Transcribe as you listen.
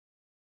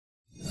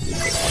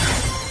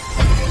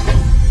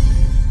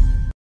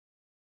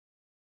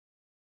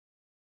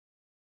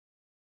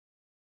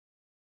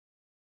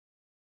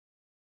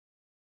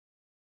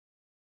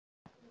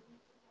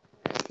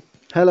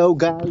Hello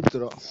guys.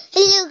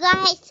 Hello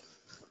guys,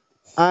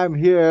 I'm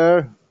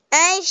here.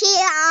 and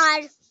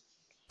here.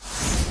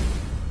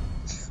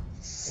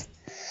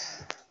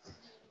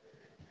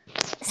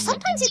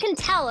 Sometimes you can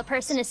tell a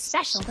person is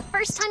special the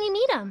first time you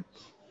meet them.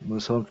 Một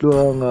số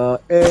trường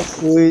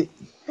ui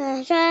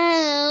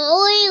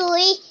Ui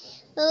ui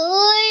ui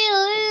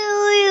ui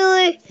ui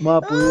ui ma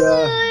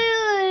puya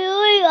ui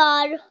ui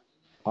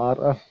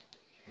ar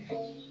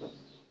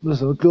một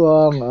số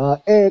trường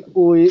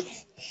ui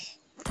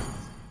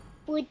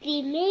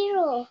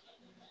Primero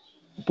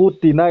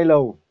Putin này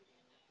lâu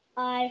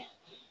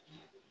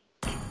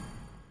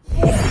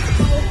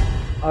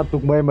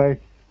tục mày mày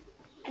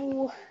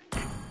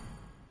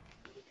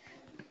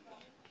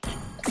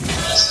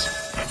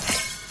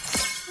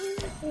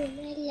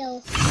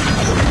Hello.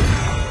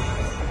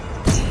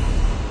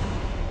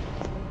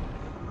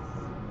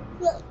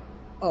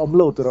 ông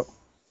lâu rồi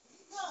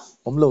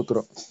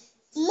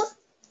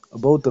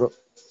bầu rồi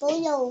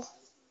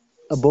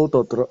bầu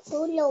rồi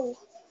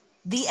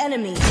The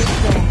enemy is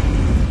dead.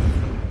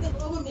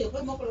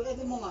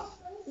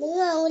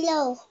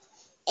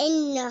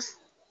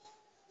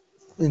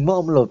 mình mà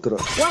ông lâu rồi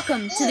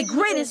Welcome to the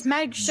greatest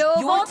mag show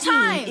of all Your team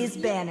time. is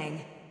banning.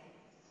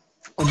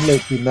 ông lâu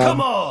thì Come nam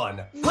on,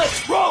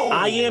 let's roll!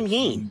 I am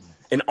he,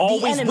 and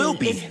always enemy will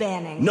be, is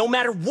banning. no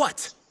matter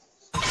what.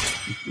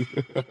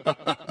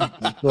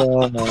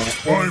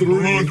 I've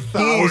run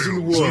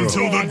thousands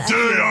until the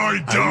day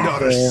I die. I'm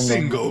not a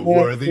single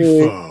worthy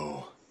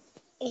foe.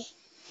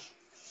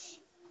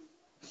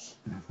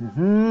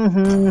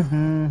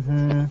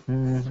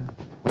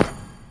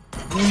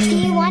 Do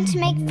you want to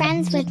make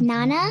friends with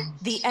Nana?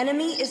 The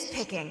enemy is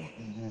picking.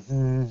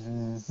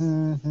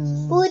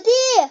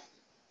 Woody.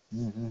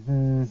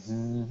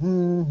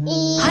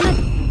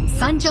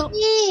 Sancho.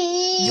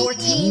 Your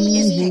team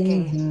is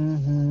picking.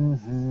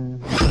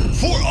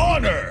 For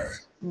honor!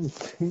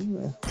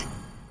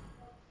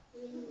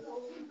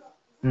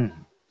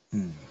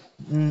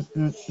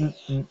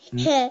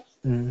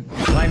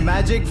 My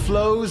magic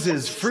flows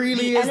as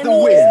freely as the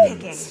Enemy is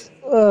wind. picking.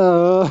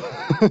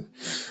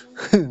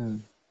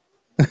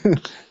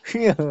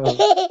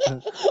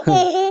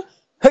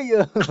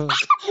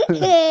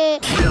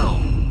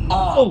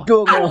 ông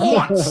trường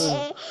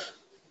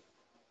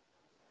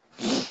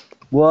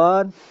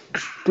one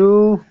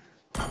two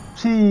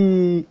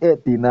three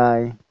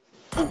 89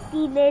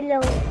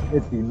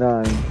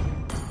 89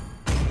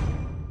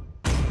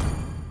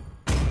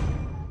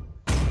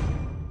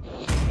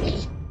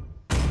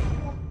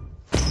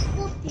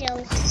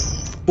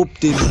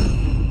 Putin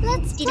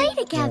Let's play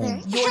together.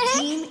 Your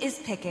team is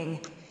picking.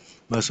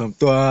 mà sống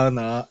toan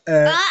mà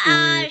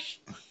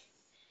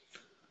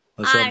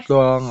sống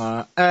toan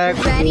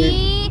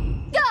Ready,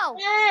 go!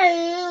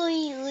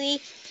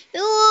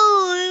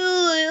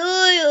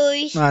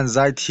 ngàn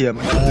dài thiểm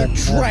The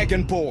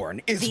Dragonborn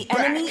is The back.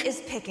 enemy is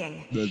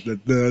picking.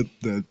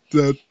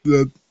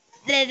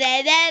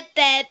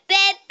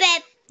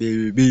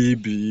 bi bi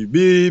bi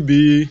bi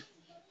bi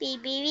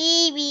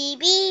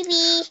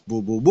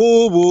bu bu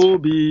bu bu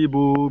bi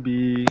bu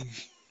bi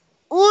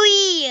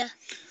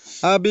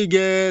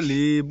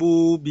Abigail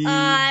bu bi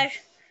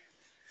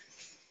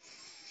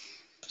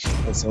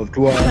mà sống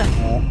toan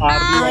I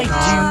do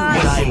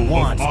what I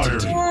want to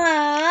do.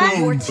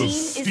 Your Own team the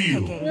is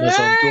steel. picking. mà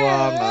sống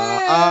toan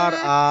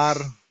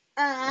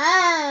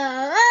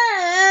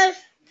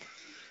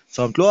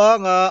sống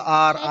toan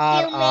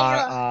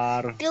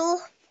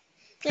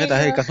thế tại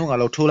hay căn thung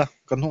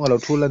lâu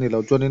thu là ni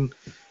lâu cho nên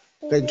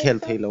cái khel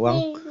thầy lâu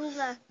ang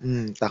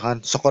ta khan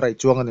sokora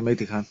chuang ani mai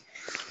ti khan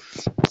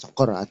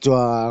sokora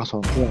chuang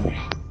som chuang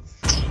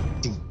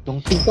ting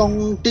tong ting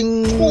tong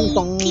ting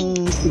tong ting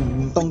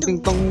tong ting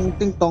tong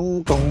ting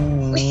tong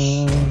tong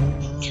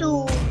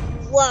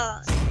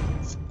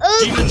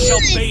Demons shall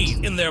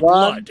bathe in their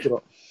one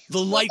blood. The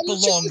light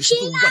belongs to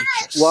the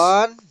righteous.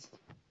 one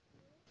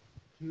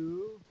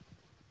two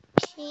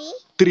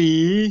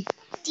three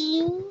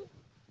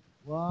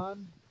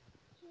one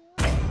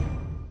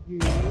two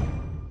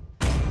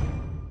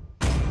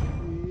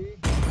three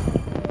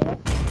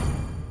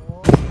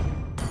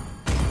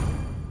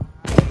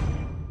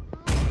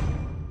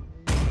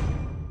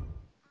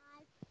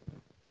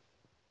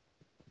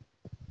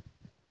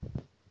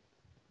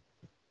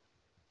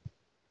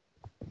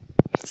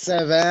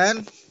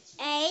seven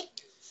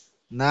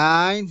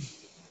 9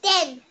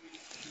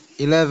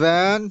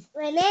 11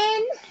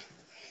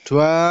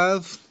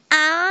 12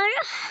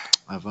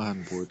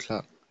 Avan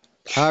Butla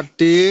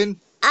 13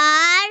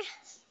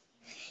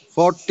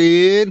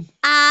 14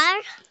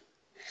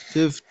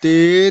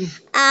 15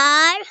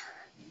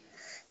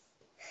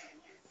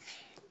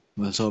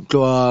 mà sộp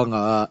chuang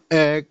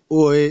egg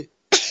ui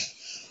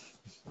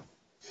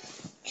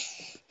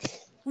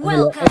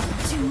Welcome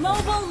to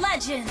Mobile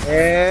Legends.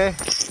 A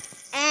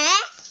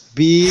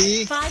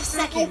B 5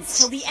 seconds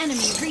till the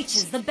enemy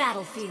reaches the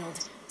battlefield.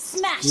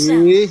 Smash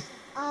them. C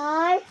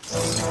All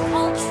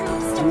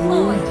troops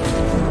deployed.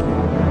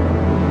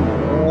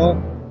 O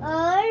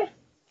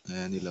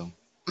ni lâu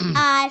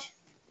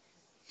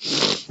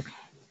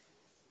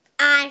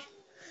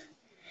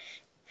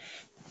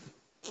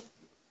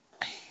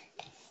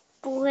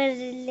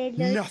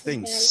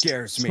Nothing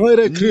scares me.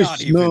 Hare Not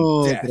Krishna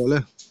even death. rồi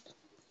lên.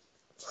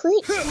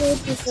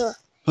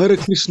 Hare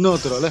Krishna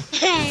rồi lên.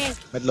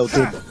 Mệt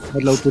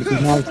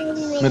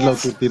lâu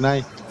tụt tí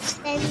này.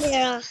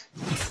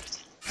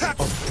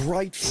 A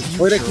bright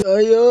Hare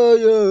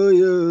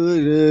future.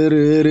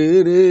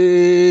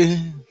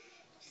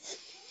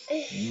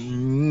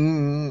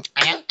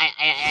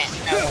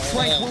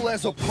 Tranquil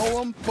as a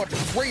poem, but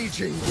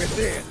raging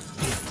within.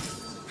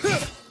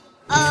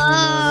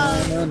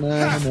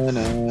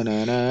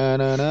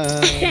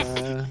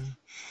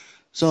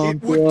 Son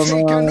It would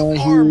take an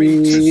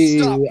army to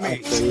stop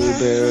me.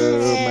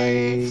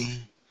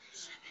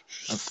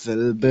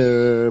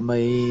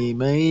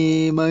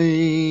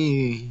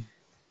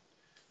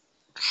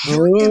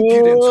 Your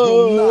impudence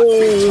will not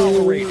be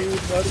tolerated.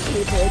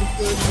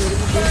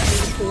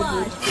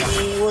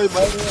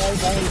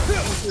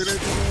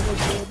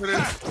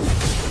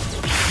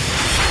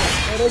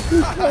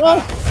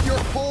 Your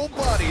whole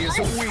body is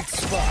a weak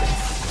spot.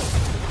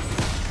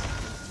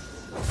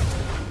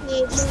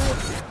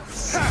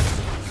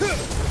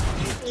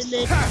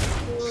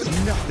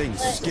 Nothing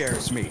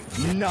scares me,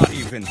 not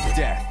even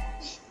death.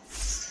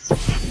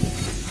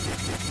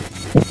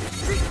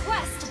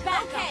 Request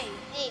backup.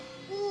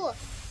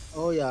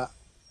 Oh ya,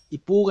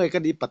 ipu ngay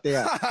kan di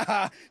Tetea.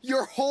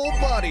 Your whole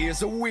body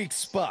is a weak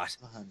spot.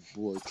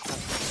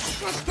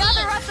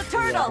 Gather up the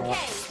turtle.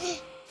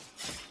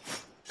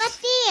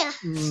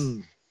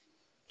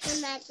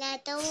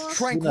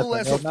 Tranquil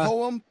as a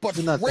poem, but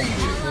raging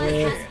Ally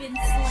within. has been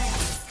slain.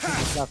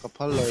 ลากกับพ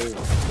ะโล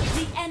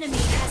The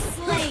enemy has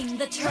slain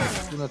the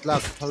turtle. คุณลาก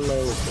กับพะโล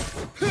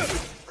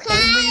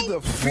Only the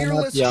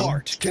fearless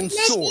heart can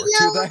soar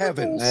to the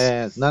heavens.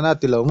 นานา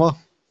ติโลโม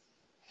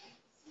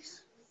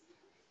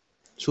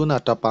สุนั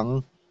ตปัง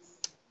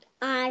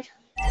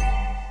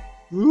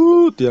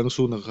เตียง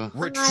สุนักค่ะ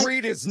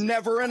Retreat is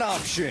never an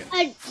option.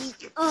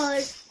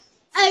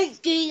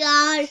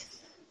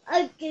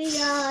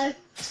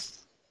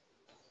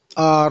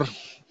 R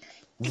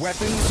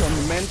Weapons are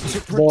meant to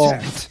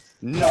protect,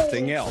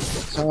 nothing else.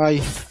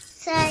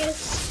 ใช่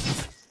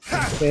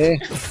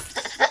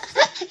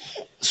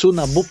สุ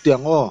นับุบเตีย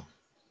งอ้อ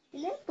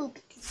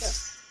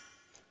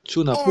สุ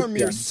นับุบ Arm เ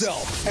ตียง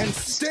yourself and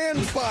stand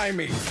by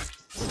me.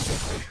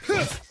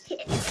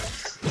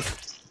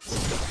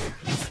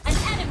 An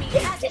enemy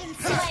has been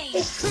slain.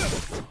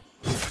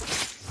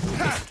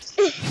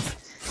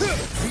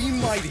 Be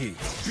mighty,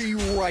 be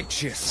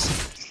righteous.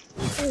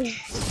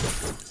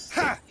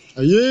 ไ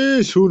อ้เย้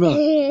สุนั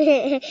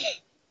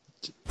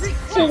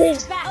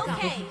Request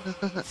backup.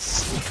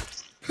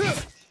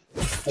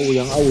เอา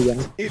ยัง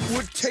It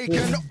would take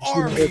an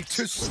army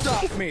to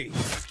stop me.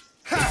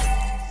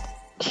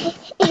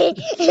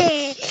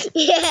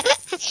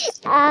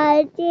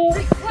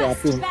 จะ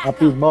ปิ้งเอา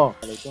ปิ้งหม้อ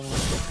อะไรจัง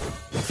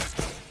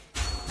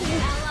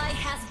Ally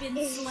has been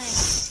slain.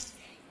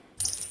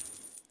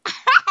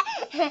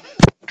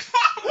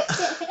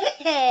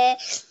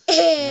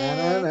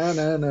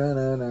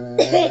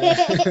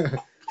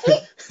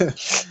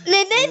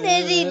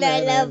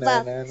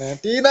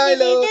 Tí đây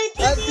luôn,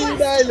 ăn tí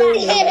đây luôn.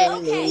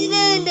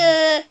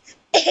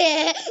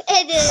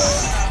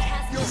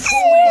 Your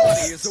whole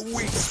body is a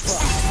weak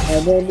spot.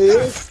 Anh em đi.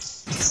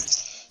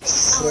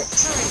 Our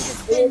turret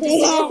has been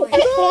destroyed.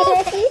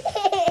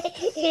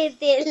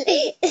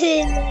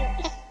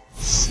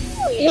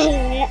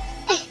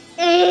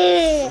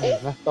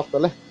 Tóc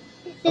tới lên.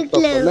 Tóc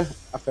tới lên.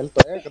 À phải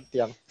tới cái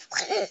tiếng.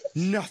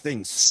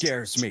 Nothing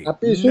scares me,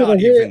 Api not suna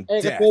even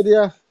he, death.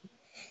 dia.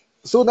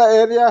 Suna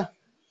area.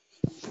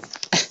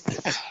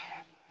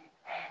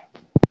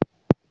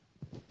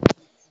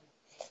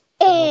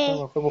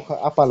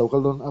 Apa lo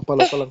kalon?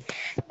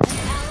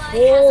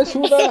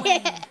 Suna.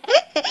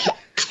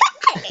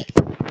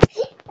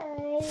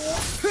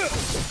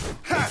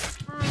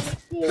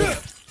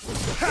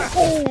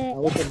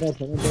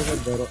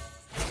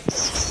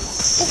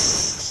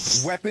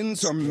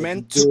 Weapons are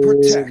meant to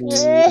protect,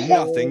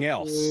 nothing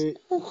else. The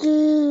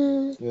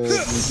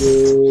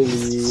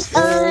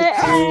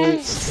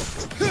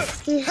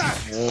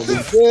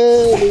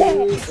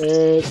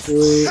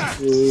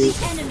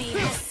enemy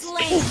has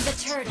slain the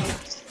turtle.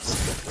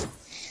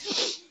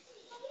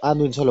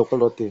 Anun sa local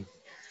roti.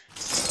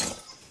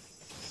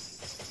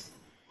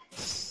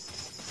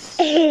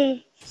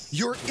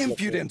 Your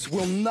impudence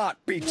will not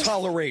be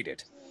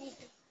tolerated.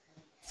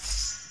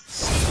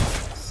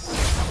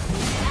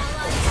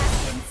 Ally has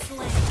been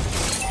slain.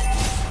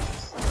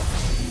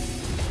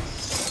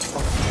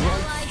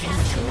 Ally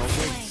has been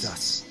Awaits slain.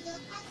 us.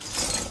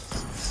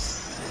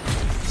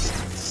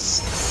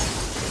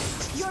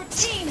 Your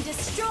team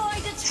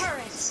destroyed a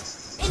turret.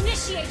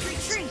 Initiate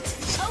retreat.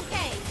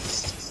 Okay.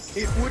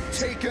 It would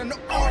take an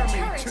Our army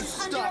turret to is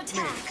under stop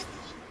me. attack.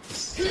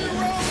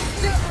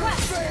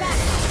 Request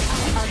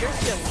backup.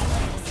 Understood.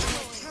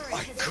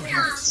 Our turret has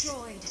been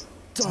destroyed.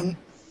 Done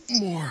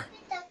more.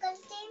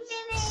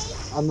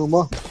 Anu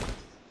mo?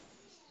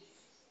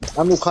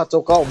 Anu ka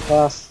choka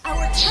umpa.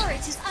 Our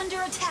turret is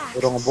under attack.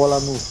 Orang bola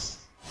nu.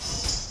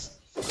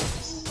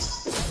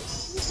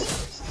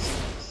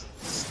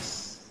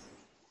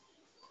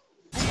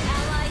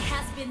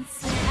 been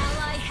slain.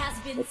 Ally has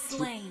been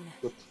slain.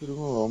 Chút chứ đúng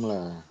không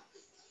là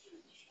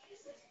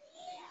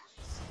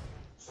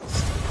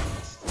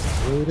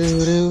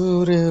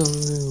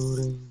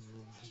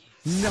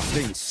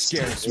Nothing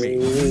scares me.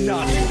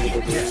 Not even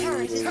Your death.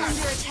 turret is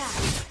under attack.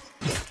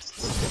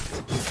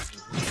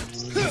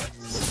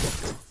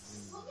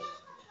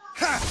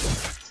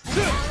 An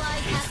ally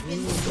has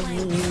been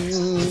slain.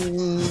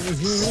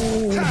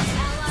 An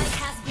ally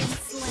has been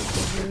slain.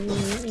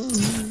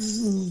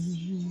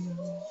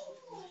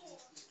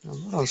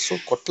 nó số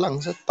cột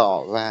lăng sẽ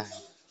tỏ ra.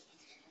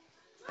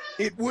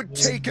 It would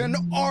take an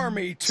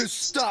army to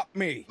stop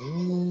me.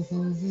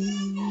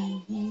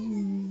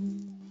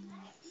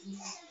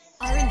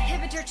 Our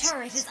inhibitor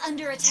turret is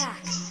under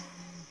attack.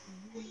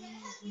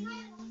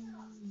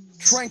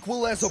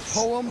 Tranquil as a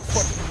poem,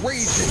 but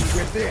raging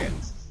within.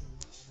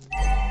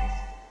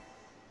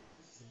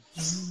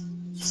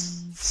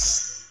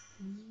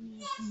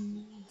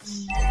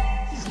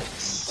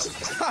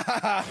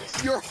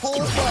 Your whole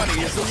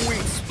body is a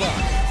weak spot.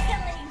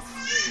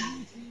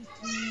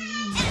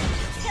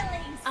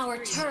 Killing.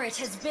 Our turret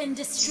has been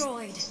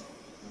destroyed.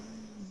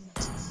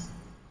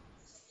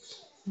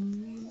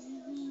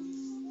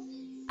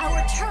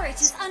 Our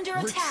turret is under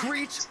attack.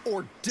 Retreat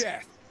or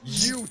death,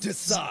 you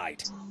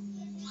decide.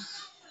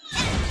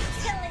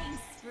 Killing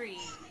spree.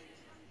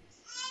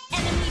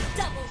 Enemy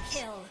double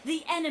kill.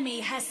 The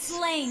enemy has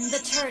slain the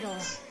turtle.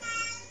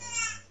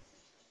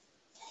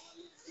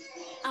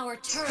 Our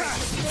turret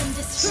has been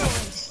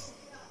destroyed.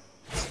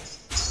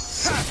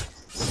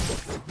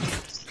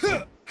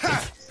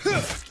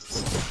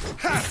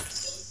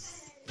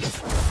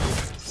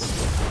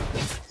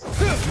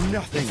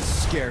 Nothing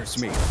scares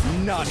me,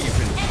 not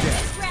even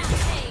death.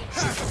 Rampage.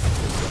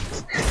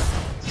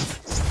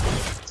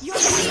 Your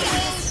team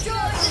has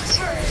destroyed the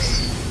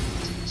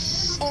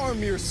turret.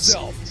 Arm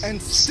yourself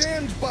and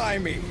stand by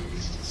me.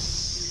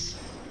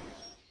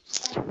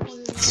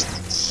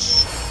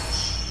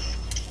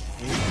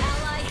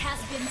 Ally has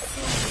been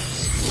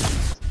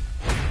slain.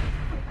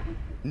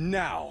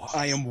 Now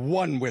I am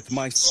one with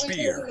my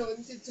spear.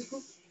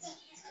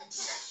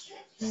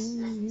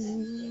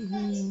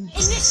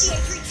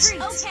 Initiate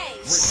retreat. Okay.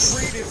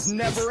 Retreat is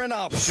never an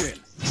option.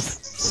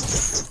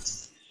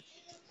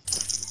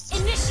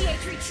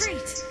 Initiate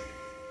retreat.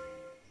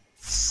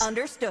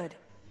 Understood.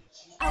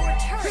 Our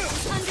turret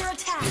is under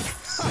attack.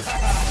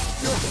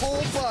 Your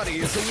whole body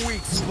is a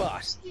weak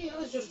spot.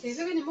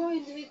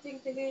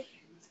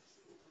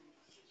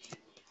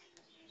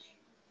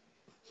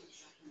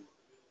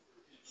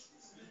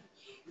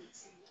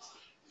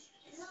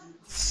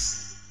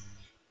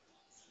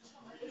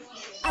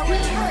 Our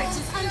turret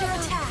is under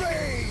attack.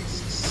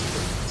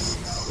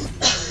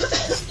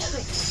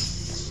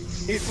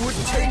 It would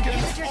take an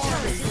Inhibitor turret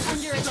army is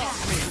under to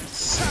stop me.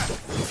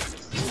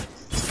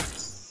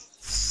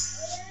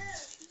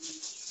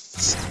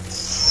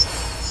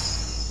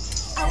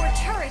 Our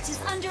turret is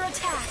under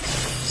attack.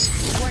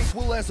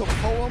 Tranquil as a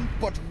poem,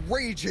 but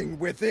raging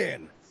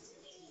within.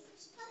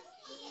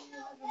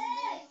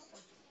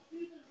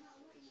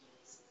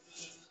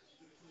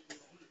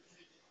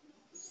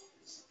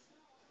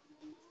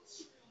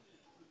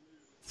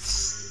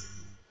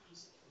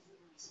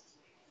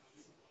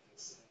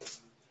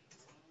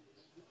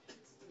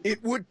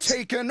 It would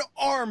take an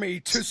army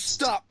to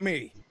stop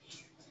me.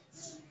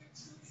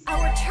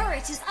 Our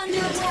turret is under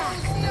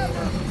attack.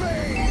 Never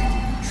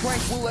fade.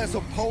 Tranquil as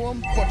a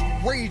poem, but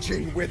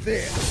raging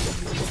within.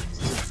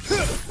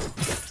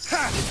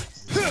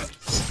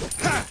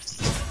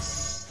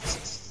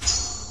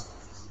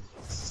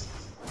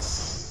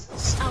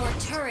 Our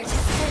turret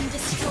has been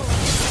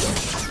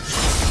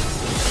destroyed.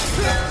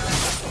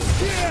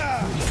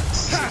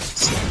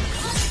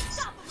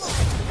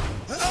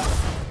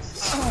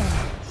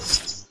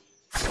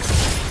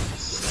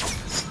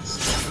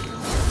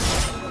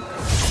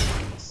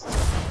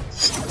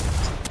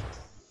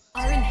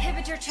 Our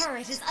inhibitor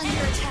turret is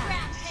under attack.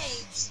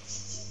 Rampage.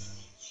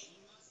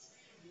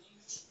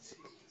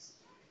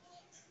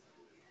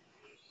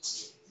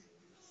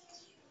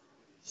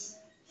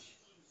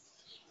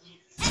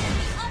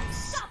 Enemy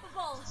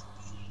unstoppable.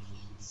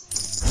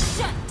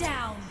 Shut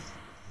down.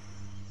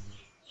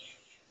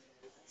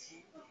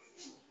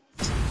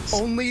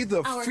 Only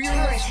the Our fearless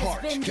turret has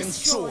heart been can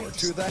soar destroyed.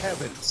 to the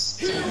heavens.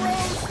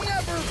 Heroes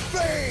never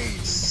fade.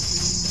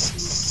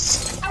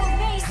 Our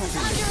base is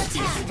under Is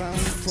attack. found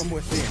from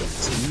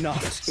within,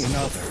 not in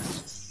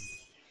others.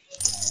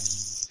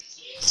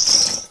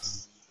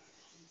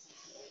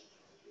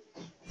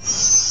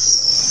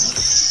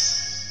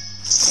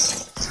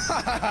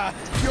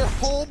 Your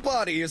whole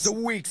body is a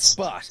weak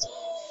spot.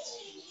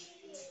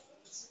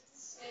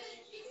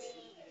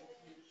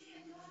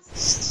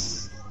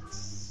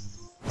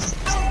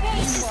 Our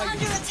base is Might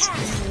under attack.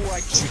 be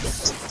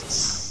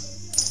righteous.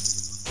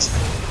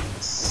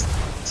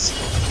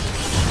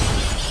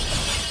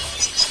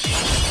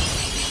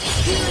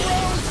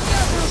 Heroes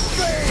never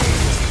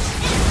fade.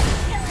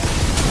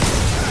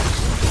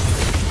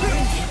 Our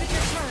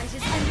inhibitor turret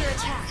is under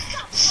attack.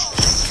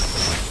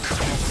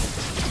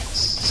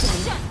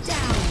 Shut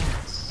down.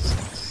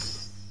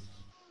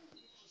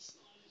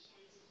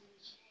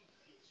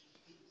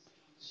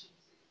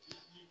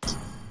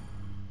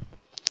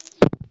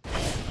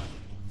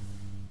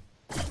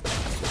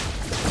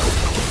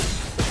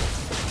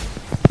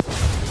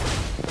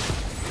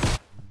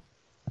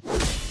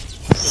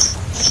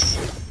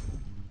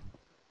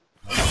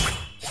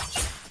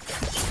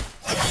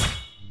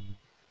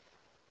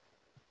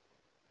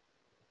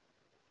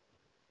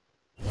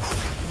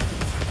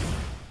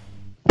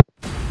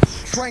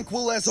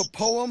 Tranquil as a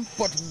poem,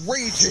 but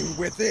raging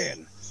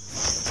within.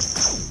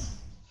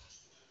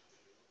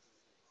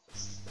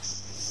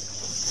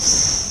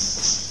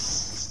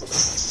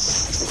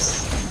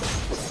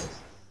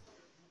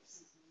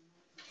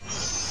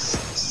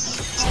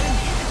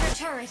 Your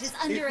turret is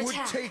under It would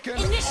attack. take an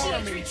Initiate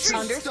army retreat. to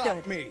Understood.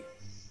 stop me.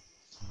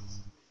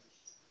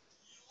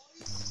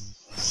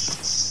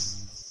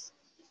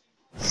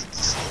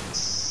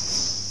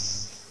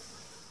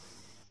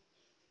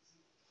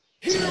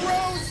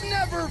 Heroes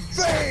never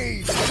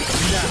fade! Now,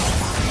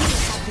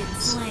 Have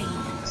been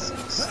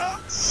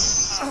slain.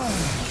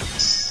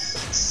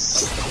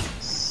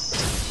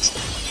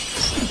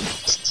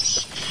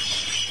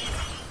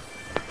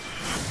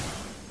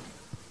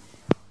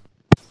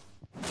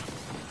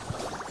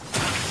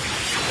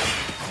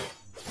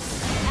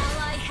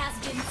 Ally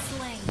has been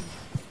slain.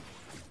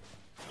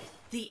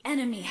 The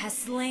enemy has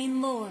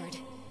slain Lord.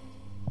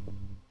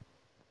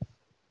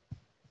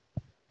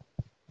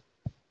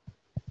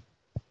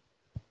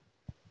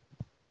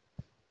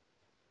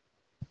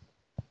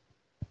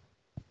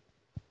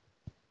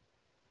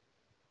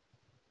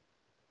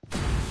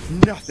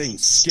 nothing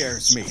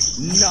scares me,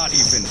 not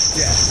even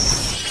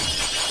death.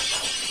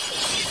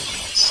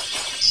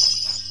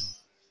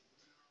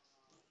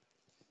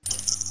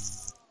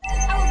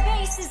 Our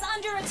base is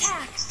under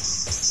attack.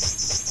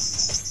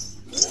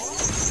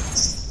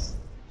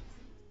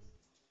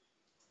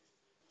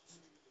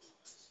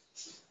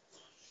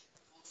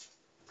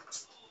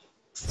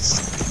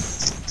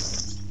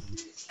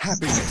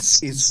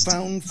 Happiness is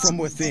found from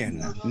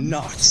within,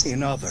 not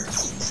in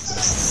others.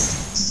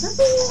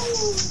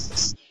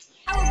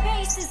 Our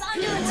base is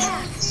under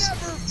attack.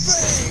 Never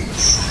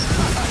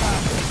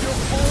fade!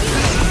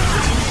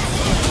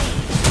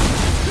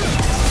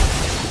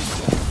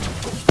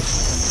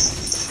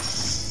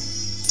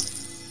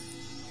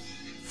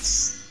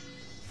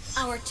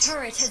 Our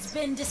turret has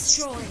been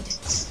destroyed.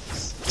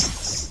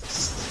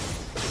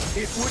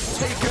 It would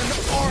take an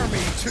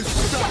army to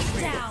stop Shut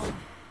me. down.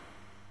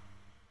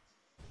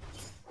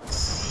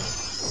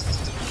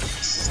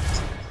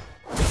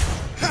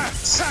 Ha!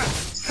 Ha!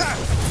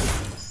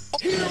 Ha!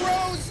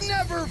 Heroes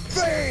never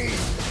fade!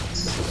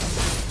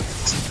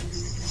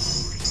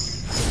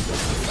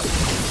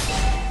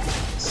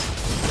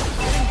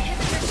 Our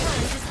inhibitor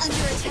turret is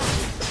under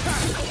attack.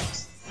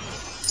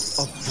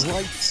 A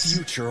bright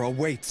future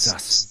awaits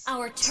us.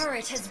 Our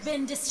turret has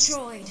been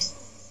destroyed.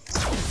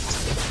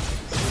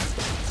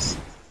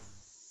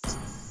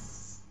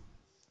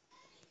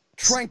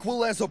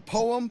 Tranquil as a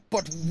poem,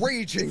 but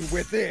raging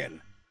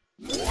within.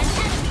 An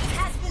enemy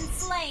has been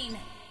slain.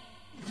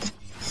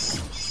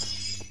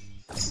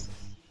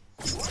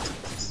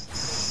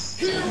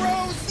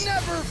 Heroes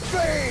never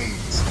fade!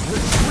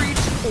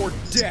 Retreat or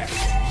death,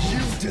 you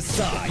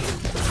decide.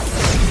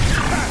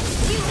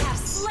 You have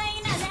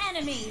slain an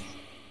enemy.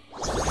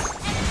 Enemy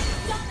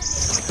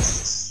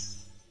dominated.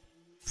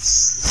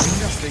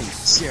 Nothing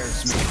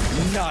scares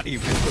me, not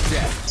even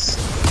death.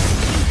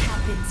 You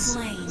have been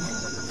slain.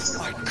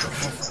 I could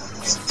have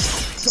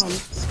done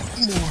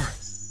more.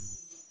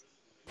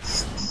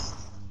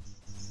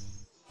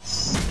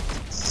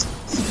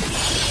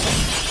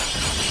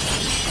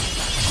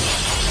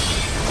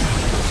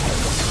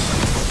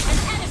 An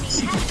enemy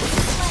has been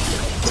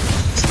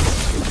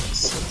slain.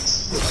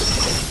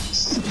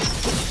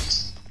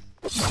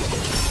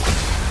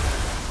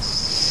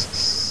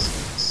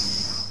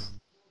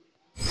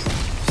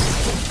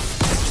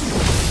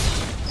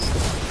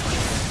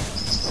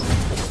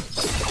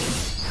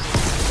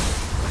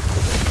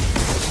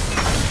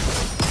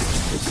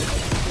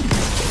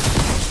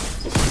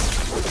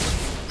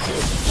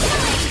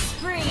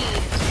 Spree.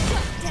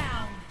 Shut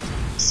down.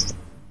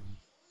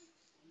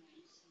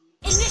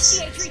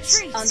 Initiate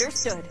retreat.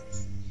 Understood.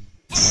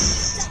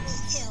 Enemy double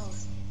kill.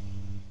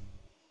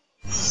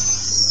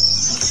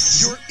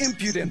 Your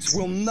impudence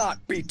will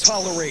not be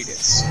tolerated.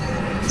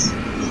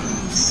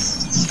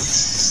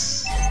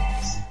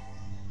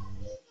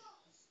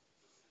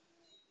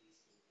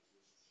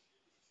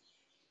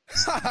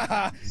 Ha ha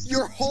ha!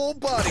 Your whole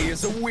body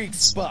is a weak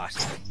spot.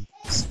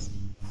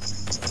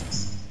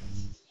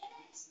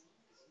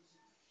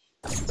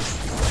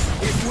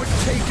 It would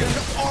take an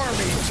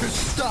army to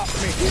stop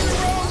me.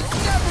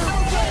 Heroes never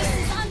Our base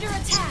fade. is under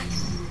attack.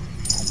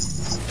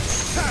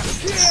 Ha,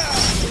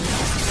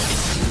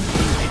 yeah!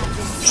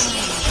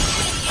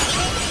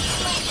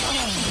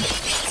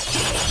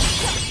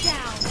 Shut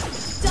down.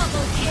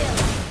 Double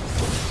kill.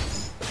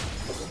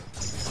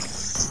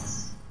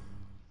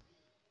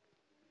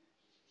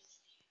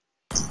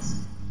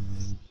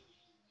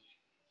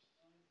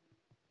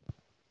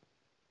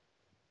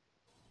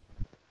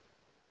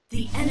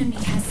 The enemy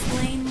has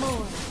slain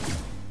Lord.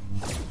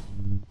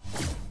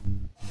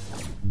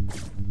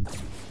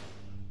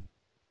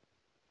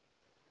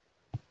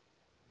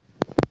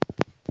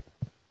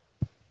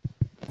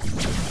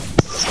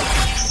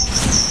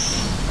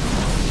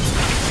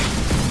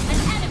 An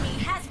enemy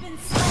has been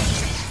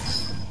slain.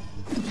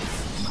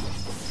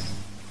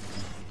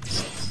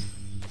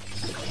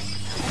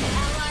 An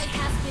ally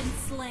has been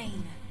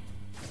slain.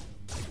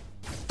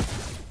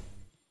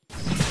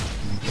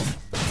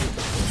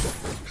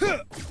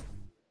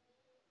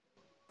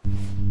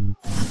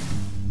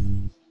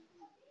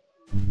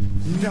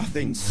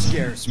 Nothing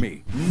scares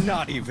me,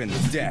 not even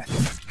death.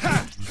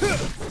 Ha!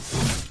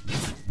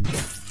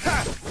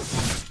 Ha!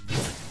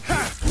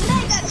 Ha!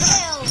 Mega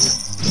kill!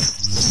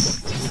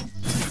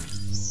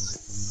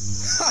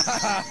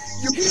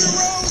 Your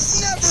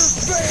heroes never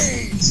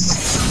fade!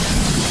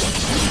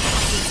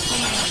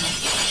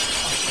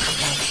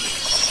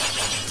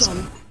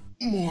 Done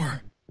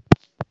more.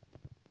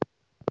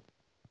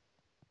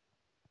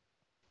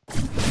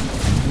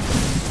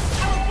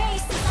 Our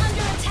base is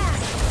under attack!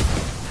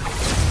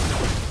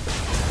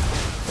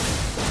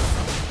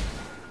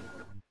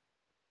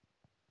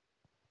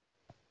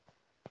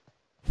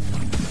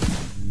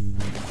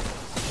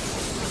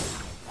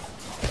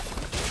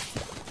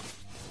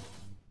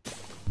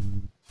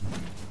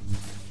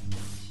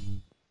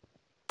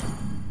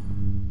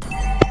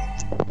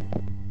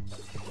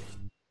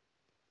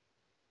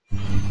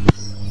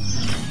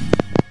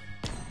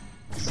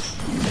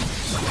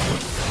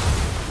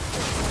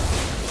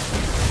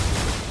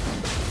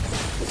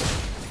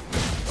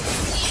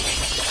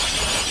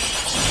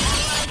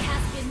 Ally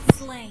has been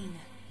slain.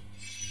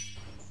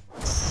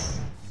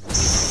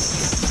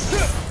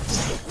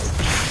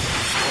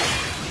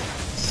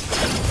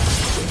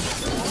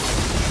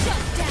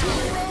 Shut down!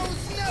 Heroes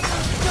never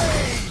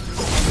fade!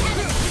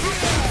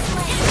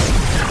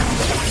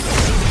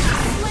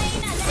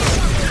 Slain an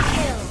enemy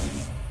kill!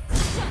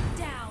 Shut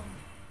down!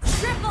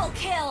 Triple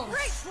kill!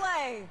 Great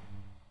play!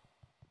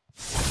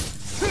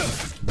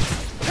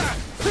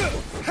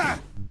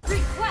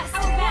 Request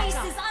our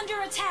base is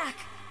under attack!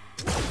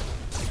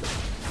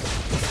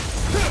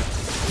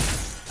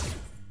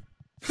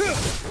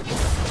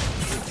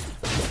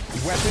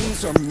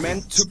 Weapons are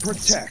meant to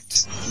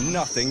protect,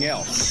 nothing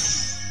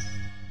else.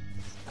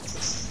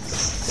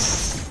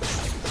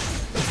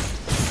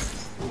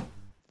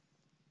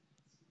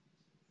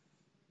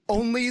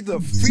 Only the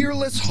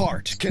fearless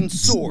heart can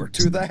soar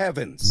to the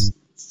heavens.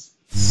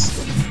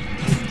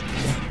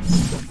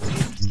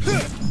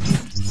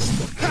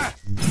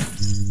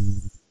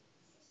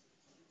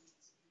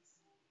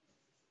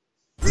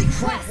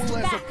 Tranquil as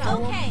a back,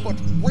 poem, okay. but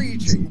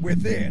raging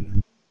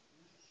within.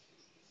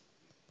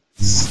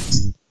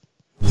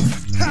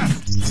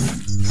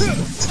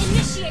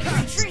 Initiate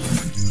retreat!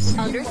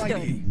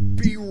 Mighty,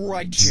 be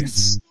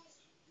righteous.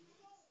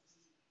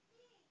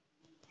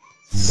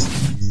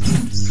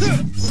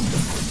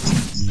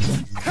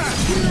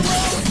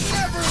 Heroes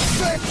never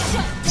fail.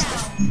 Shut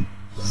down!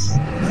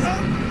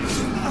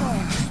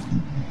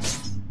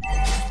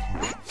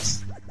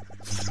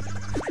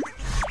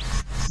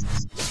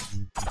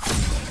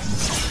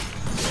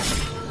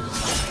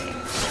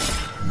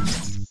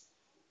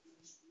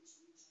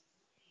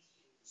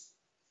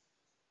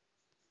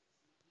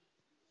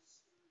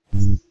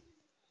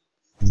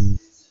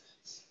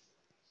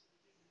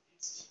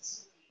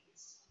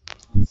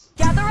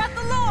 Gather at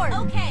the Lord!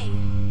 Okay!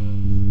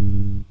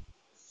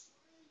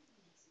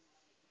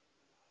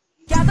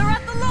 Gather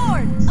at the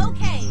Lord!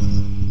 Okay!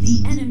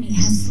 The enemy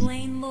has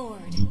slain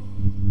Lord.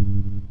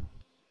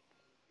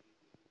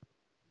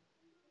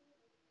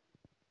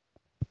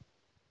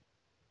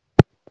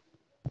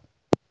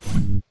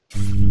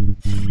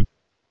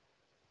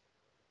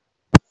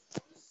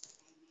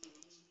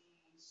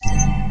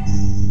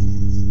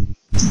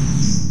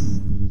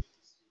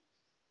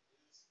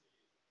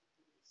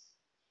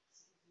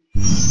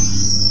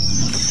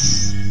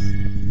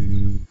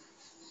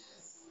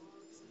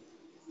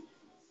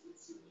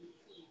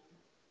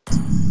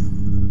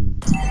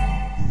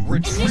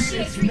 Retreat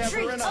Initiate is never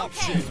retreat, an okay.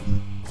 option. Our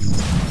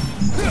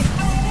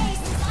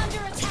base is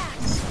under attack!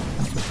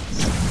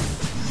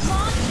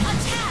 Launch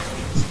attack!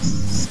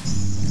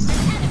 An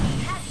enemy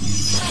has been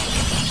slain!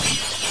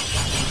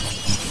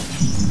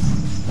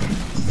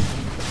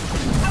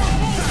 Our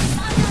base is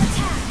under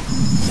attack!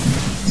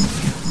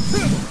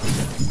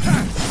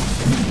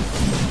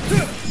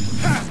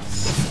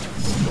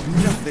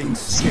 Nothing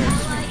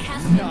scares Ally me,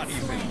 has been not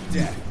even slain.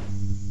 death.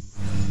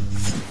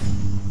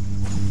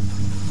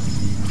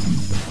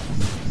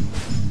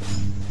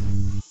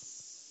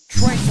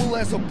 Tranquil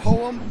as a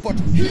poem, but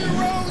heroes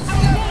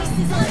Our never base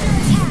is under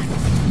attack!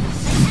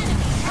 An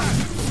enemy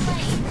has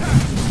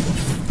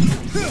been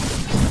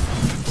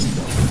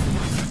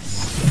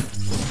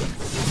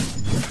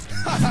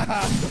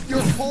slain!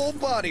 Your whole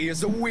body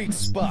is a weak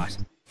spot.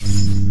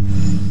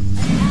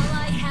 An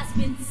ally has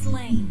been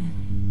slain.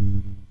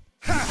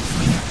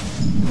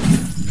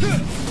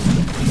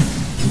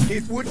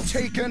 It would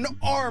take an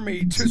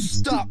army to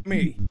stop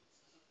me.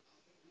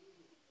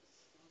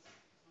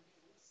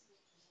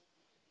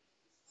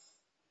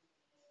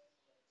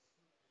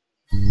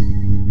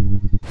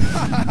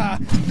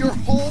 Your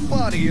whole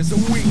body is a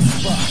weak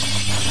spot.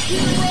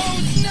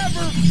 Heroes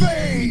never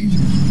fade.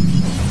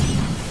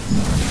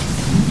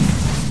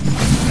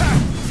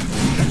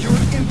 Your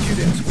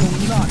impudence will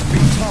not be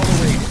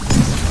tolerated.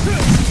 You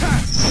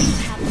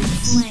have been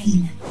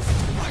slain.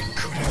 I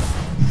could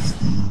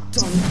have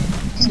done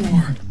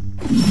more.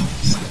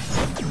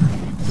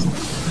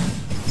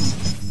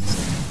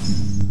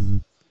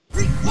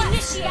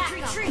 Initiate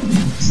retreat!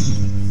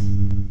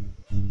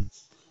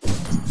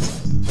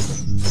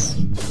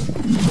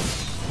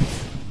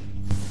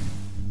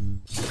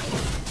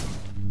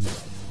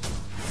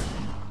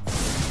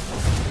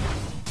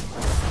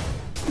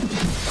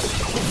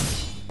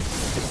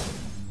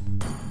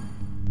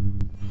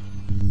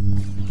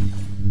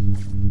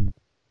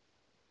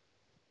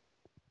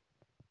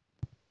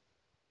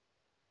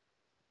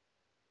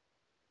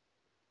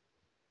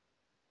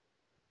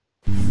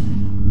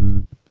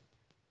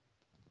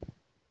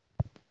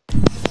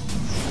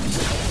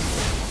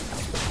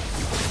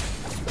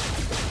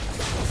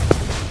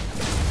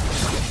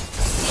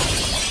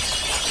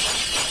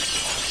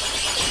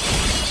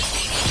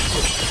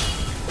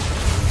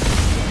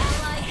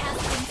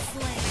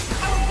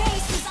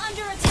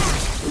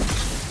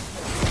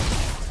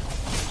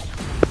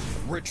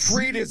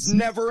 Retreat is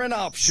never an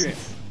option.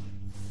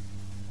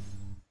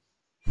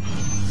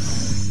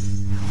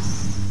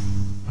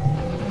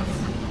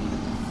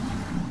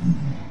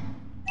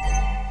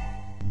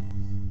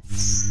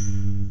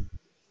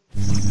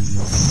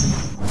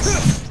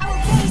 Our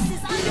base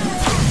is under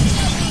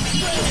attack.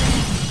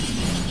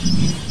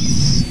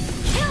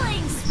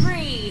 Killing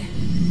spree.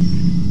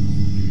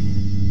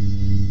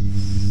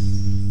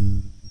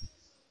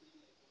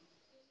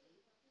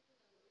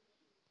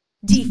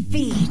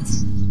 Defeat.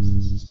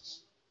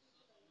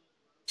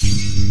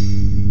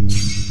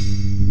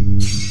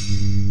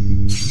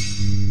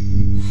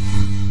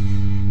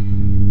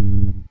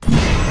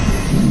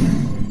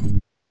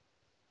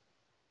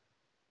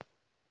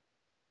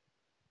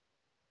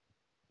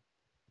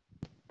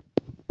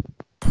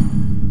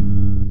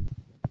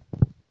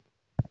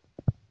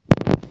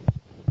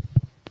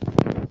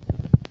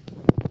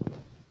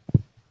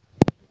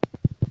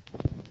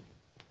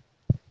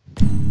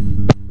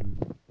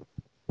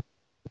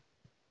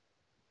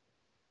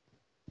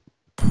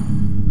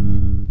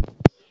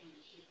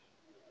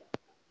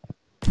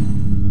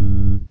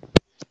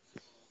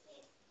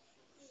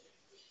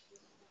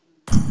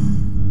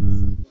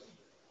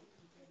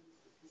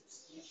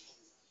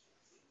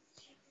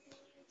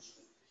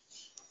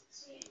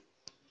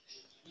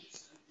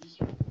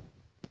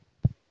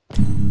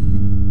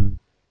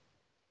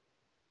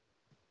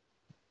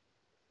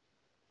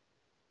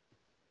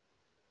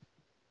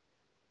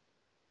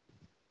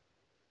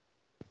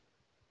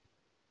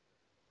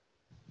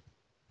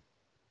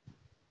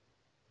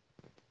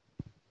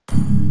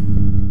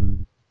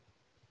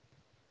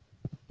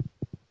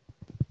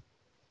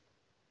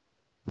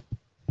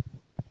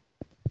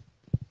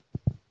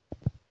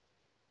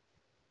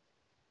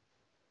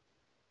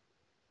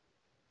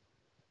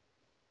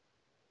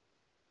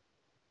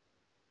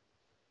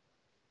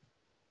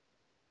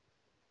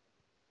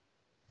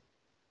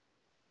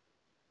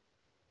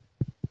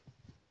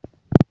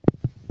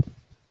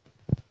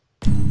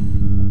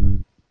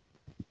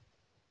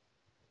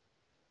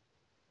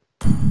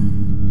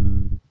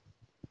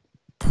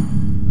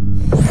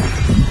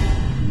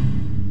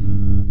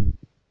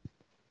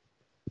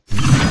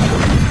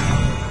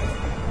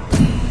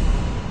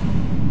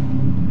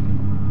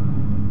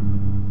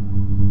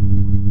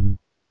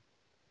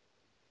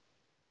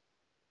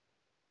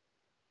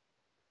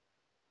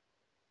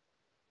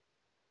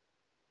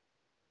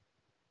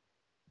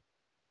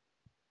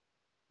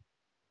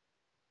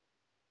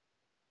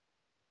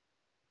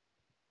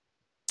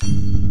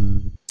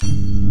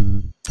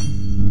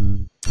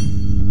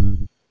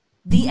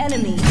 The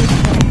enemy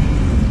is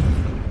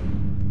there.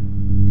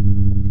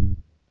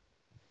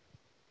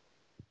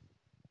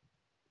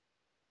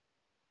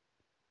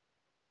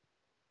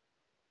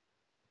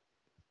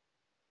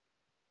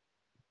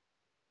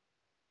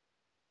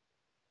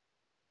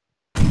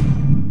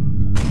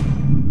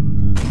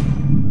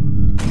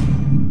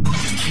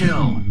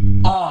 Kill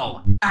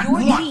all at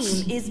Your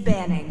once. team is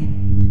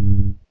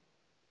banning.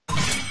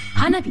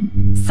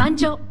 Hanabi,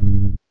 Sancho.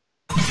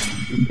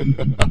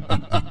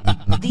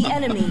 The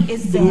enemy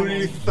is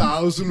banning.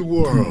 3,000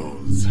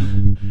 worlds,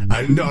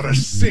 and not a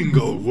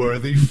single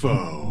worthy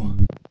foe.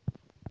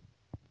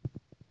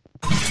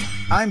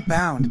 I'm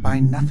bound by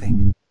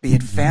nothing, be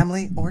it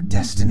family or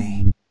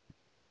destiny.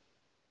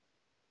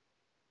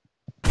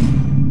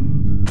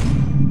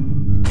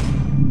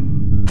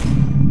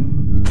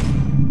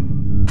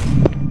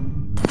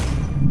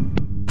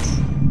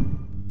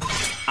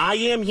 I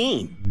am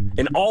Yin,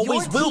 and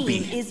always Your will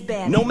team be, is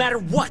banned. no matter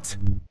what.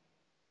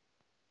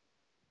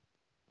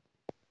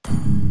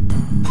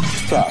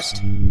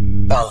 Test.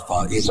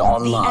 Alpha is The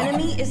online.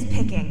 enemy is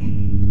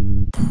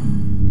picking.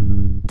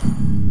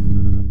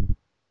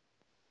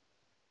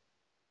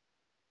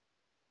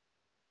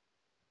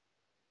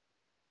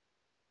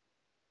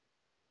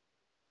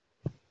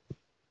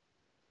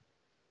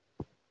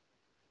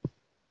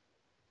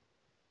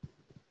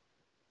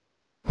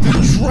 The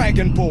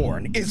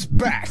Dragonborn is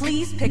back.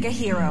 Please pick a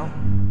hero.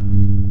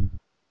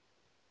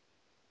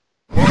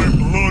 My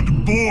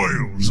blood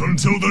boils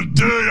until the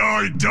day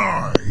I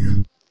die.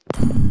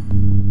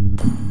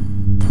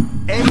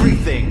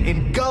 Everything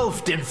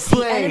engulfed in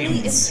The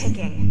enemy is flames.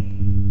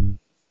 picking.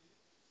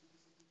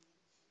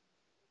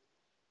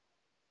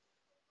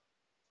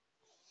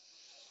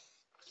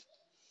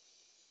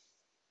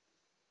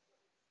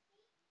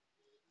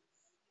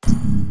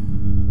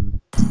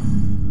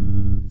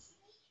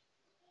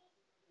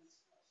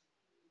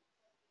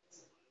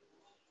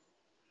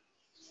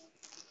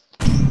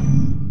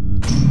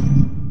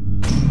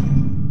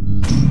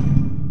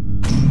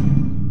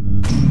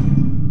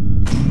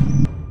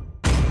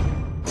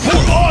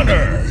 For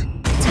honor!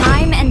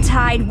 Time and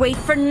tide wait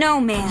for no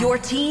man. Your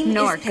team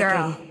nor is picking.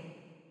 girl.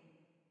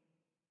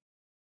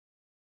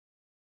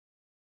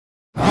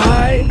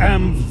 I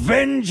am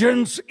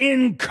vengeance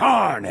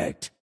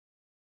incarnate.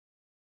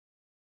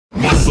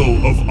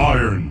 Muscle of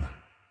iron,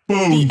 The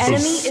bones of enemy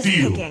is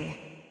steel. picking.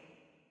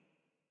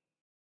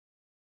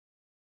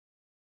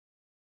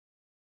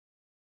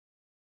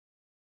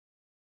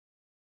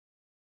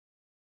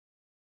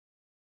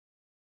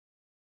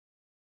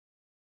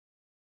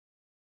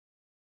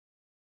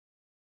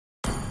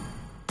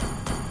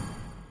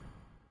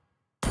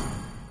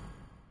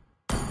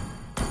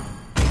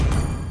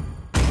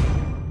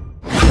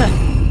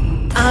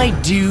 I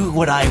do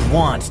what I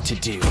want to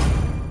do.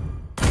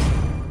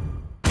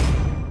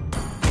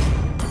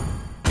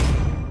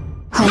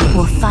 Hope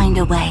will find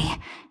a way,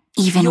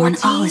 even Your when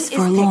team all is is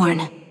forlorn.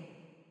 picking.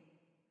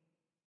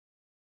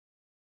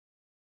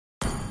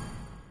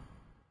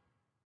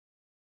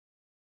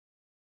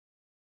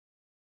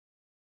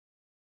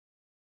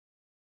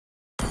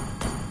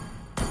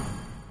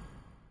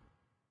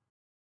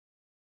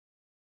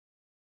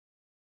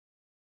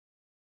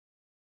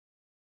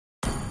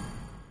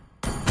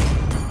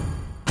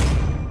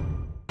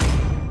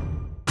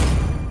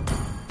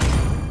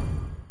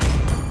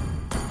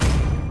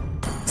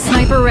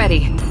 Sniper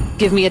ready.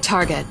 Give me a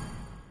target.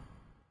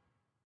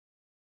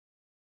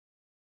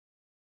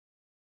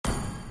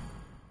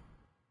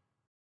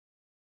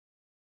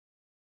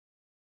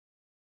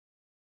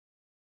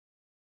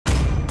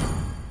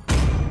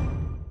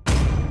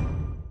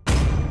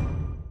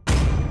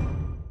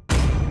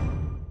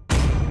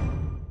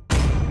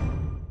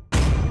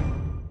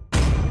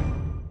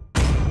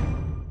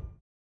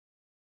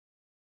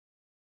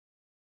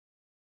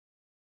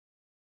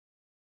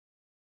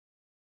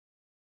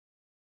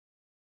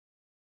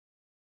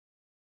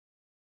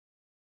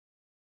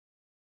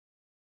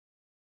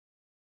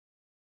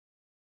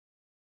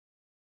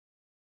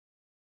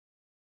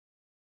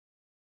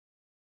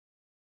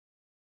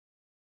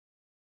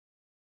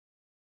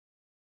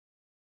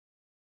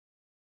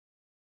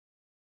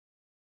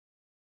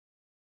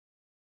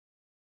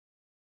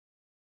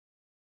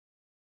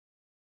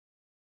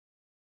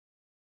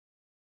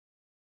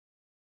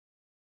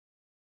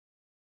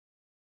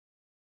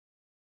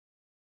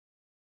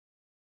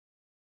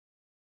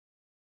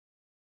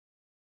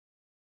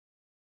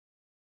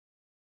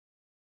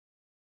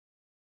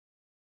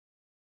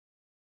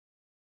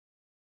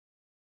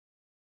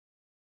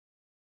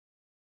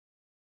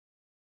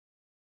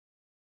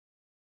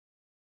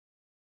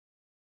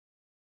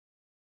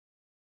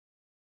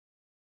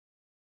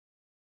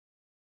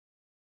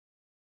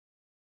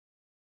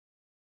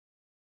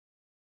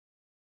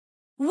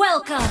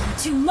 Welcome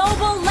to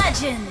Mobile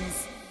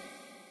Legends!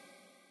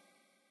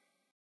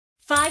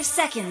 5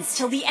 seconds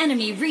till the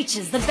enemy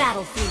reaches the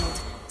battlefield.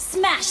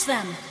 Smash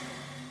them!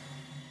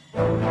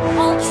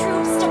 All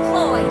troops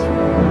deployed!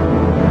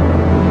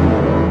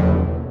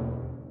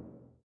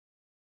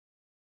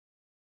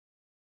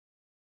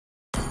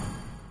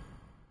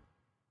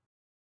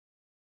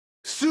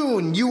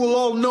 Soon you will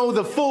all know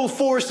the full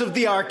force of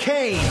the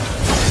arcane.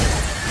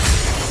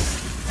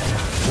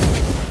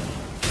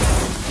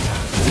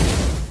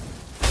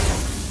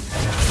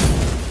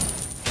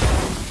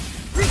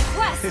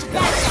 Request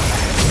backup!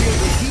 Feel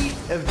the heat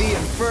of the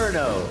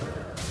inferno.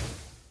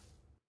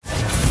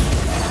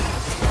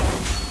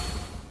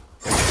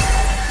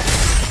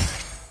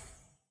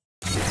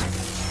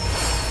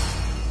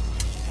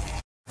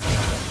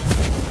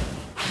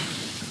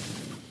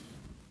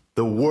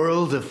 The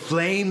world of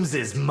flames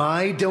is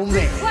my domain.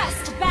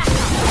 Request backup!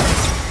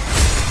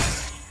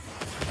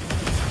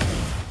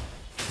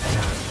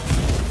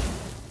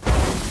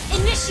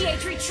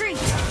 Initiate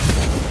retreat!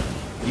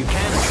 You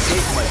can't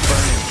escape my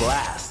burning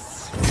blasts.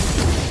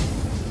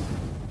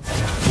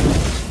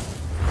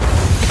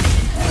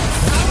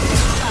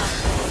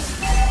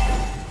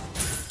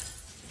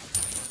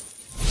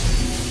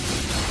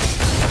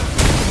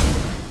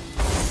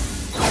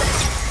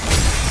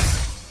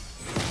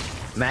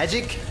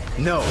 Magic?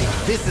 No,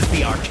 this is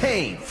the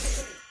arcane!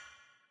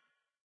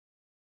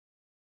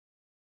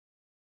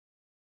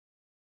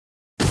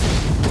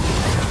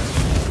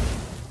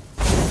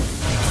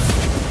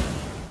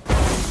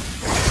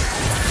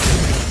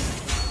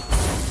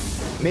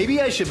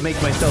 Maybe I should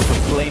make myself a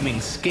flaming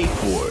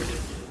skateboard.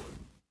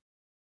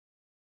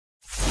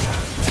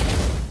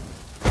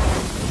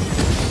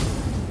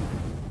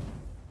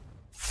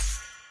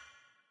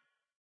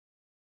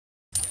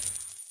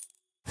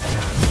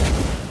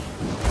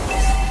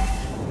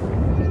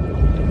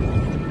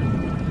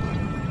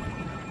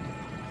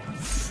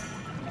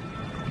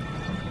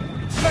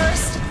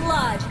 First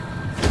blood!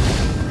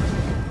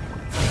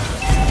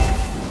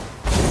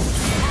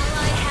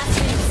 Ally has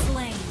been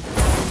slain.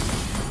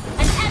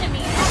 An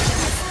enemy has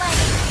been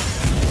slain.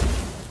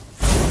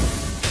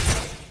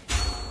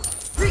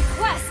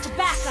 Request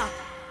backup!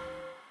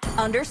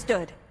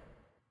 Understood.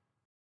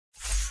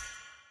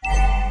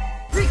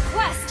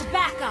 Request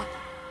backup!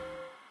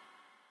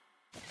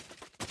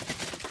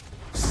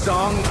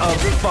 Song of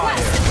Fire.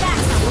 Request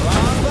backup!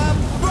 Lava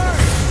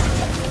burst!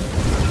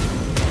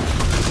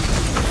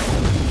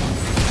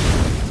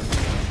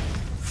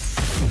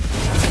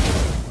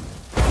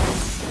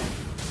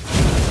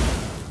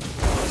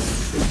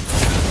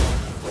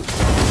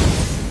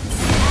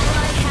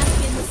 Ally has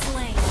been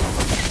slain.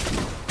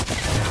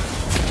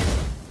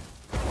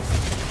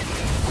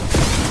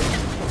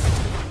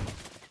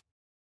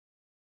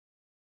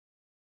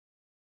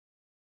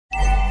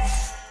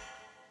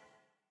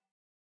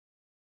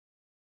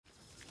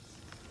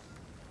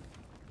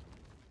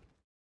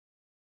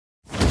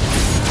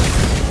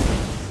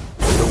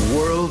 The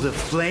world of The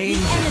flames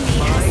is enemy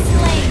my has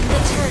slain the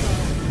turtle.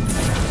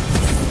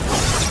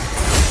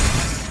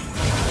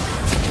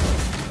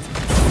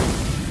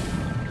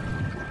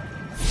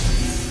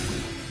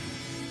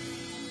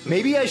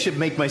 Maybe I should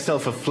make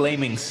myself a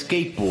flaming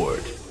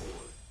skateboard.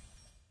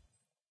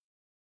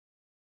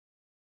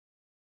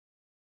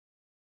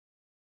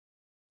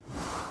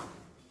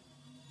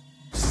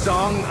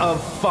 Song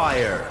of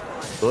Fire.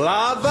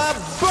 Lava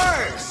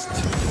Burst!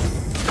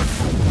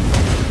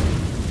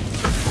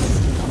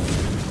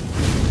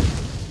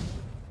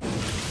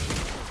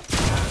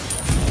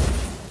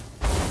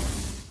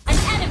 An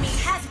enemy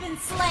has been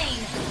slain.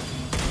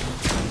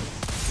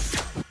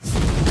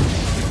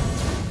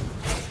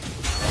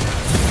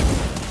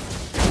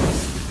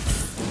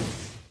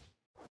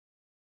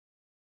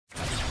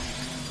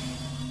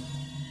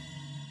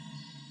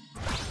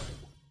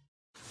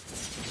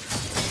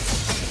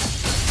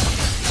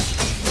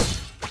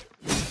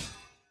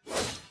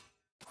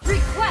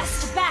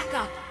 Request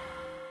backup.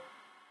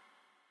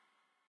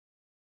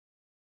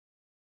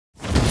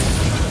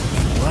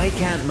 Why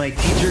can't my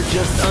teacher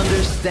just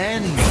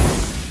understand me?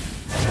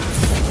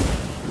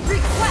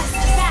 Request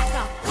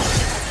backup.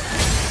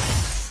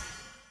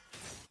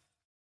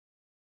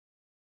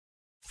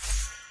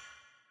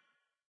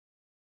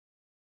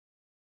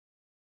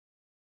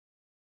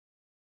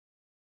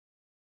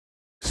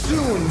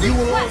 Soon you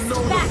will all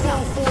know the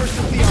full force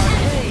of the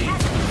arcade.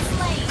 Has been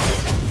slain.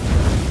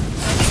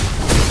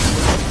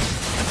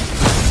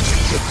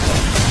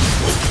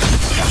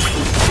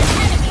 An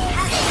enemy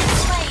has been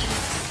slain.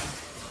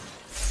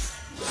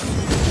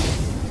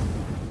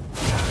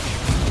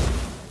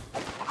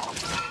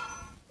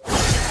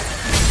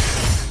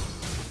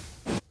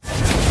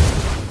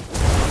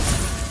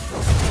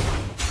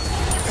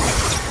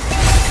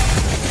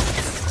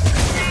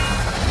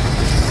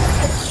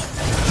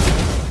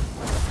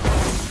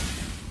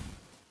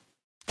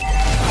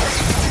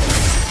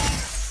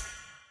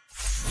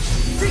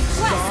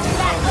 Request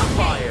backup.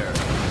 Fire.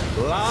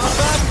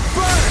 Lava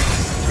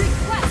Burst!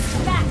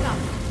 Request backup.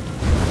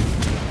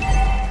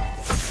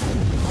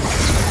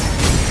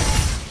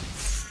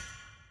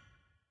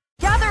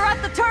 Gather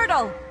at the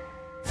turtle!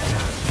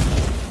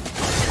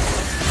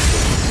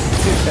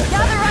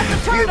 Gather at the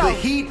Feel turtle! the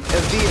heat of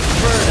the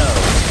inferno.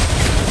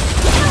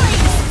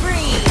 Killing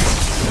spree.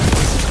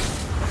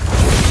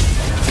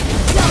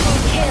 Double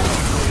kill.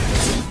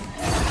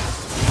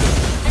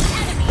 An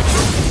enemy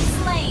has been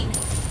slain.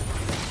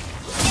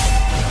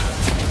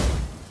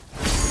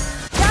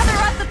 Gather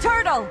at the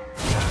turtle!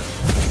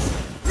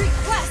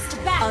 Request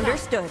backup.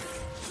 Understood.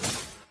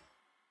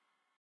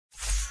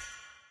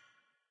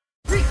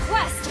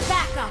 Request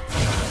backup.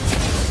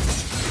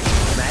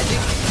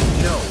 Magic?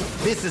 No,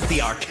 this is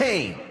the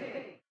arcane.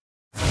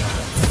 An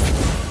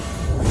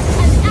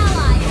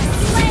ally has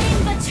slain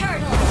the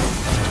turtle.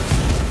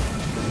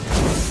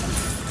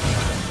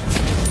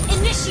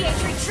 Initiate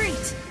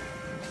retreat.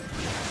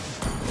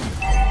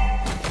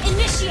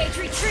 Initiate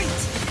retreat.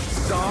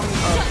 Song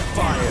of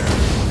Fire.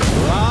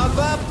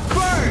 Lava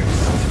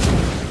Burst!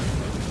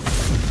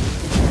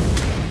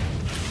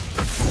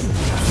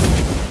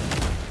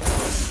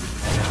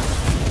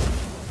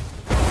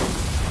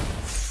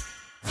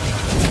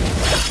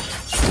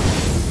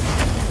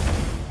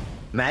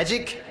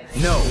 Magic?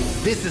 No,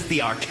 this is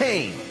the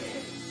arcane.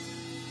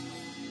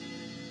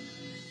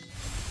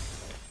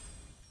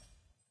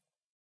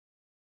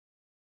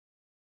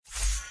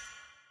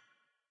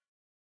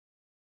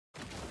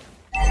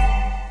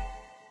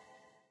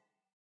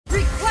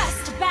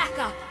 Request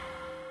backup.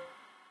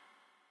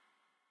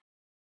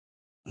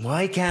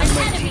 Why can't An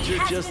my enemy teacher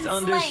has just been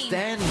slain.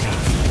 understand me?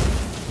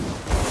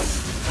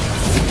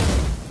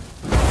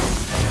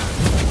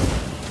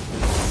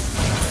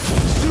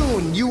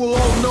 Soon you will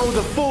all know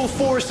the full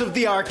force of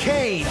the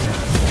arcane.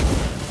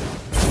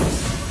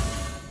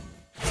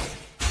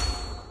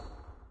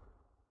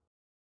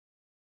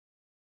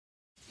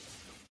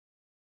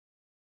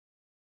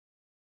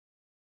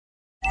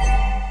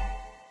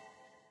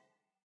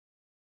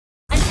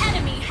 An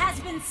enemy has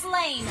been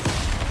slain.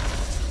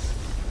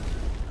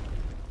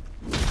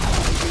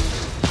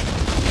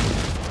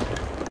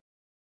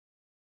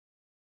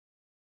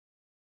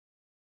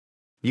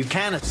 You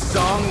can a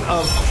Song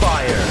of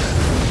Fire.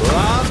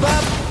 Lava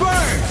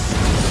Burst!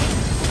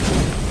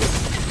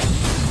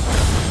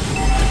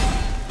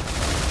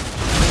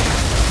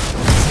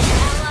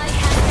 Ally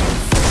has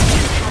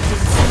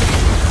been slain.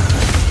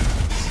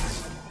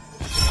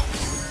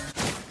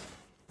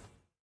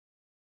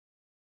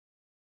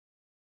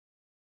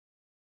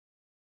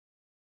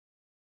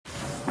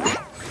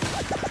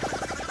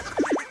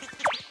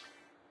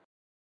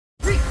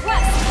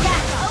 Request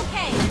backup.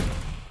 Okay.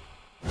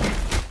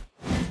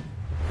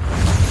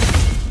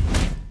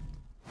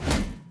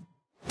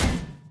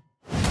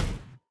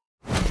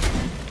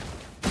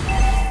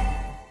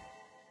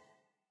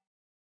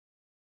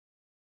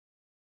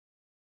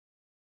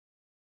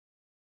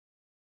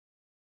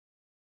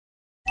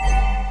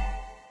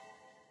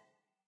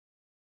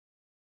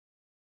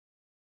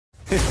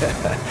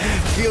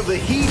 Feel the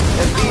heat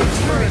of the Our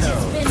turret inferno.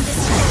 has been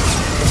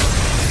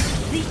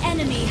destroyed. The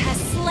enemy has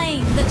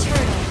slain the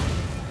turtle.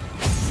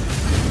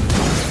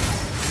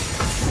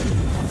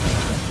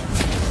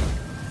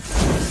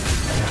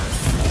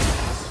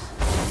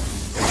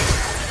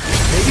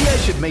 Maybe I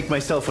should make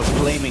myself a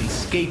flaming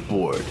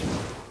skateboard.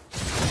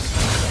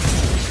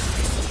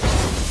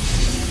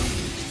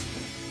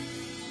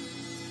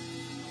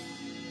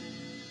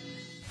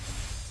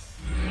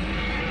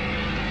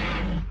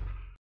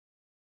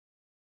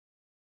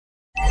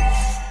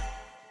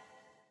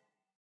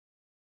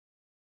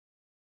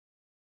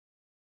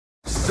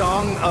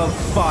 Song of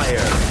Fire.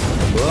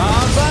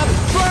 Lava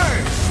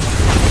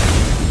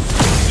Burst!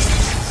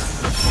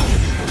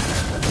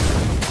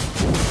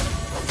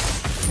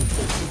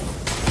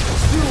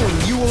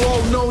 Soon you will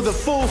all know the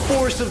full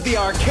force of the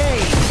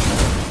arcane.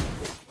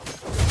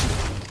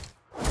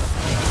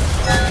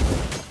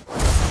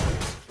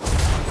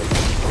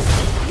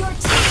 Your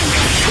team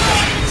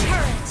destroyed the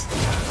turret.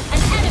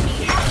 An enemy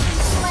has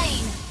been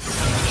slain.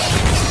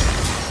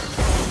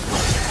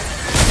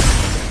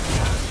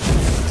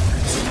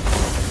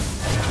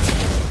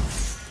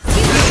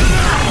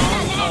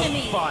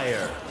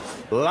 Fire.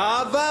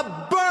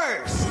 Lava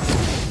Burst!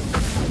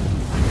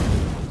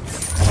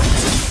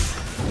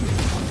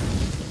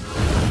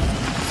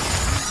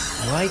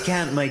 Why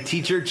can't my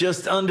teacher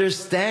just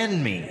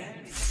understand me?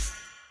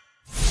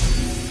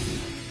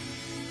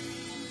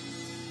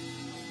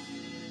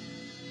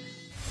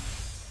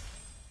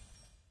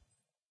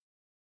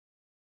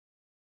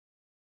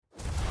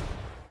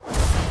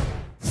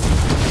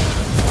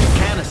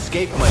 Can't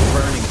escape my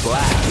burning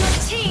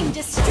blast. Your team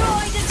destroyed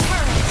a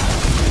turret.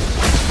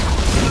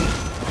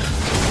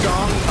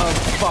 Song of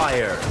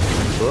Fire.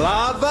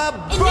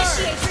 Lava Burst!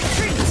 Initiate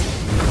retreat.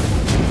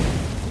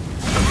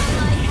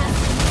 Ally has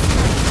been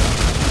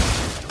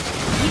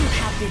slain. You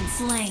have been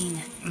slain.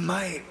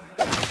 My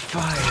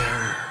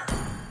fire.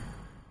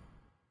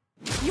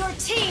 Your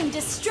team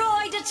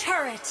destroyed a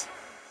turret.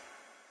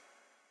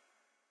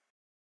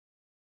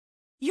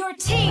 Your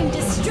team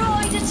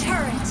destroyed a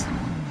turret.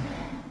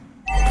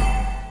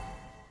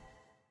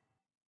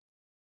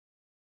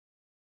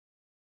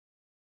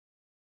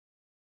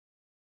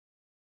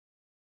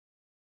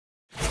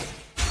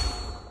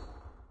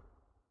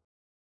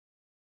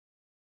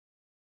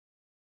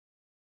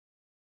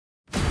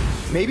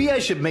 Maybe I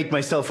should make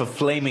myself a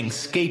flaming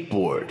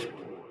skateboard.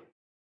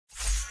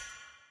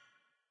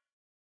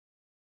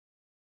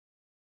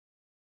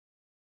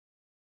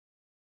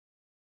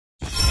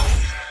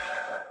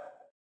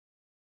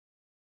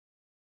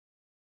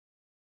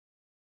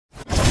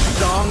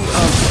 Song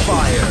of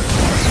Fire.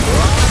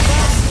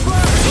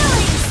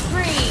 Killing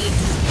spree.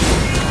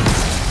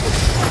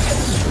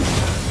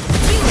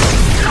 You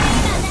have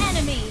slain an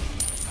enemy.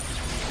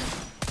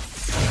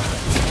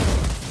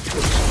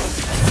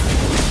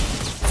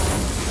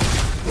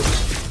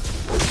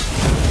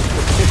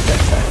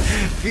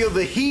 Feel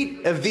the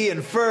heat of the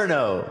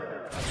inferno.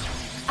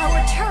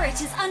 Our turret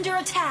is under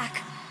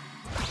attack.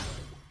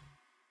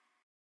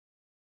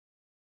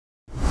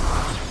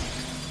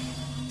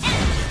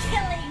 Enemy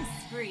killing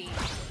spree.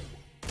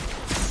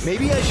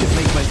 Maybe I should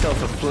make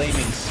myself a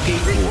flaming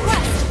skateboard.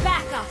 Request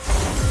backup.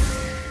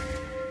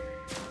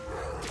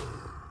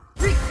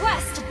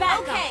 Request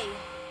backup. Okay.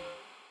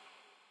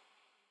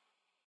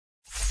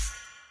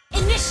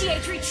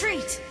 Initiate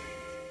retreat.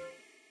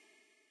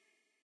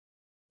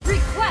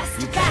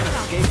 Request You can't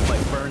backup. escape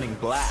my burning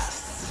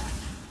blasts.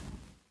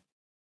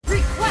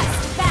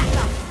 Request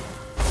backup.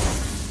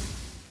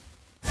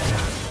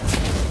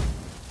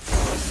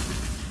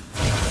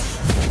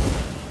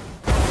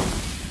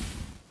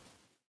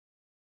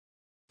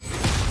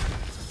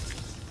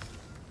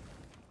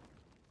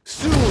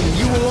 Soon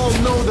you will all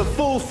know the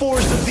full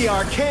force of the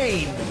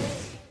arcane.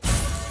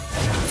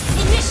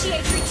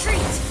 Initiate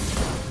retreat.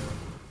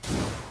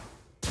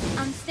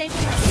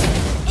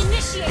 Unstable.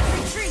 Initiate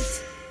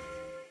retreat.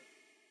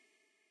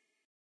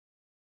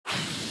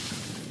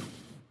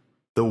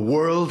 The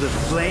world of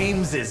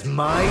flames is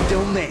my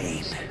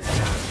domain.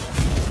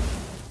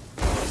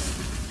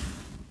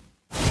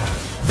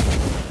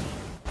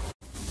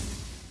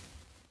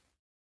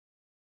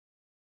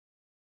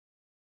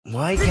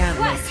 Why can't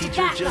my Request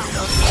teacher backup. just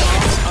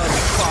Song of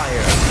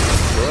Fire?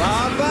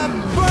 Lava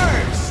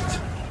Burst!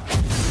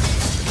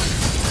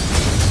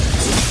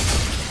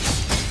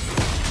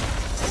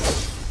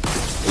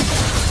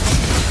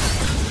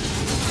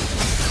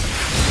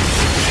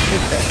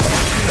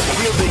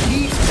 Feel the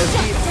heat of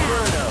the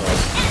inferno.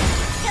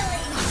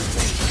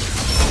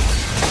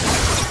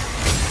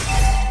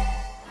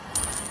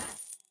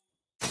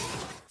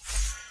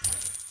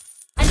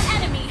 An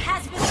enemy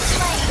has been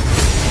slain.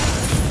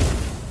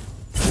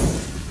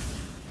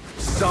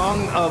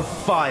 Song of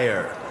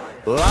Fire.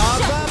 Lava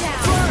Shut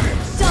down.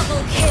 Burst!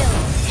 Double kill.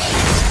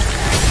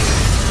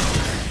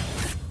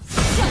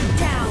 Shut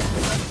down.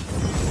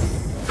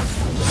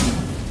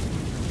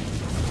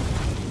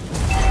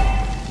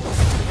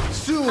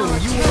 Soon Our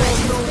you will turret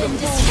all know has the been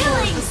full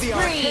force killing of the spree.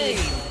 arcane.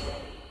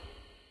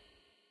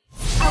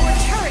 Our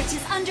turret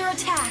is under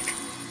attack.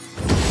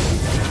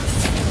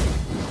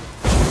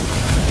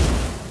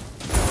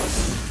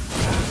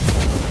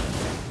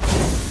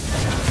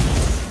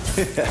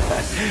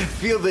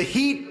 Feel the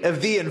heat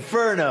of the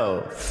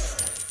inferno.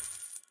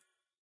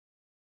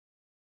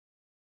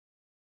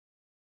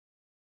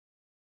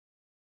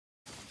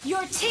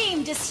 Your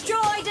team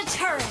destroyed a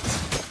turret.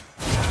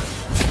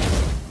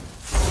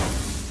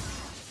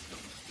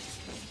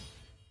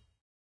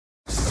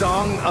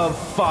 Song of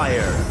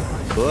Fire.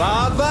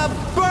 Lava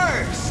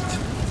Burst!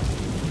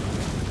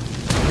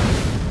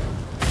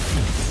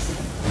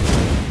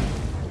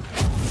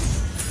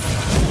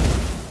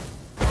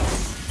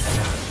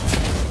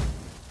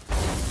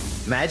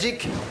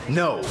 Magic?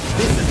 No,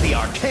 this is the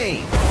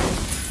arcane.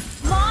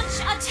 Launch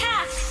attack.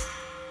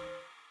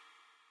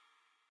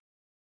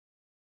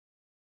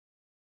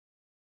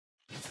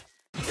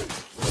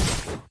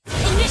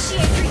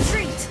 Initiate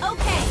retreat.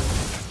 Okay.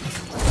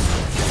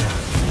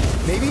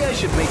 Maybe I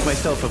should make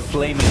myself a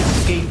flaming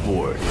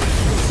skateboard.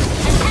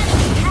 An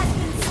enemy has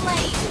been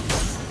slain.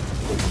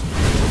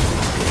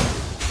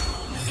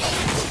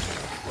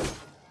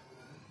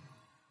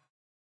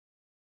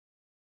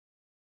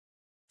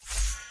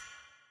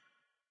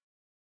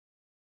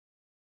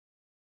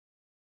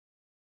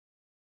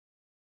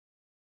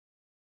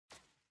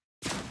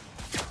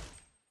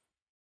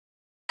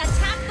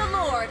 Attack the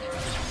Lord.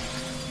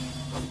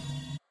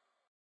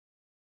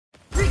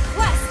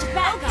 Request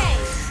backup. Okay.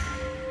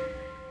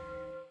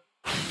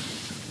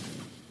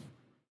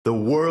 The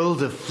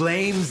world of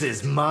flames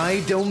is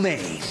my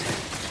domain.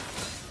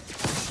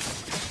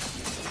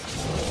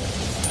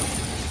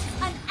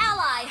 An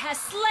ally has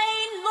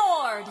slain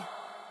Lord.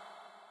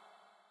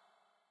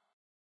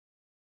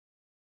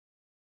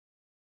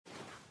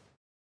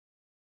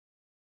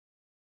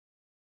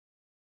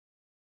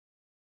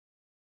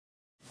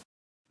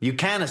 You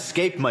can't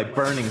escape my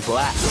burning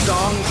blast.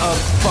 Song of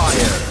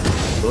Fire.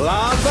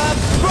 Lava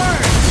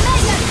Burst!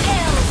 Mega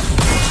kill.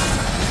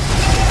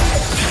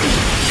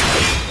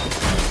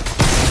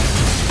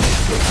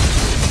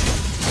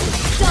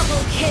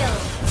 Double kill.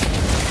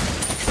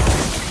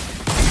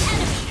 An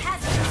enemy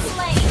has been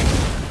slain.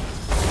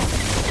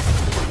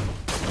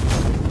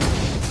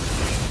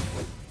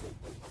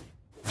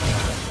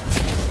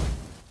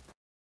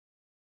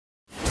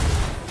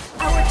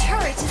 Our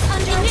turret is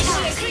under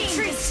attack.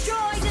 Initiate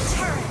destroy the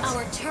turret.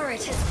 Our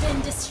turret has been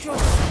destroyed.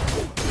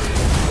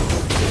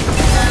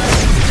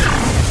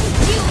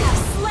 You have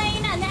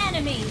slain an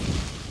enemy.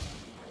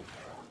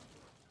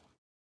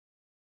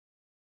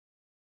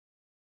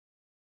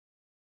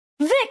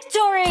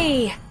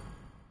 Victory!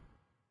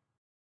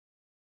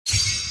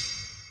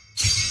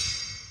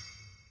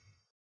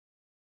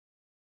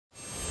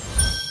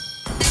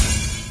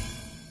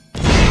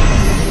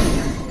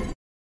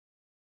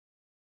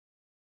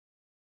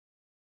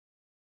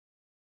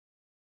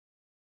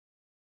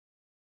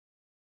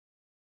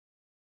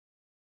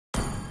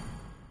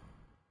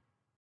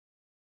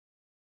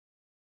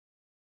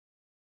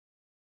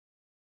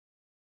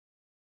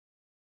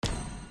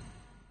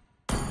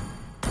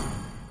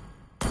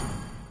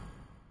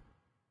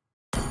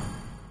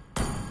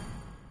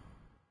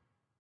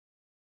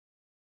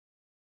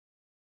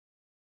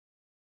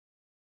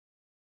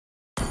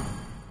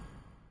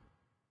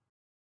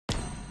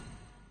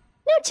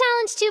 No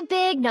challenge too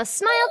big, no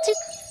smile too...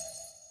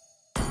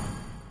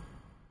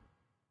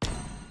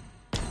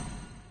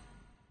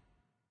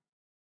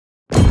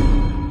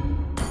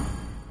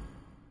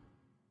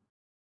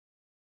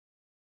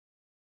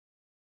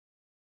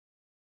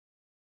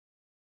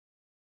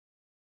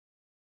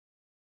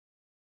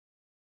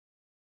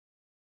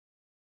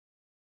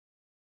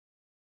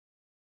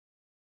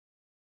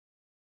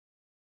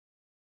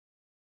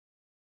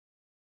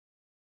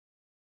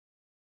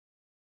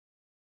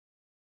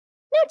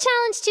 No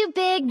challenge too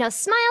big, no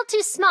smile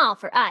too small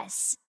for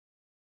us.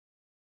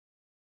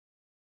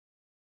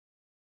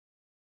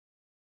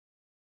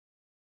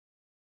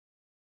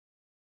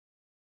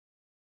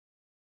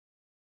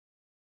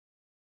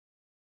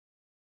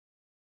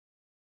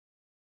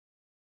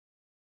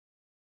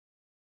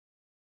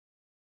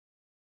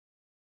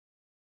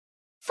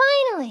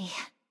 Finally!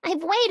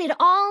 I've waited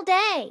all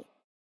day.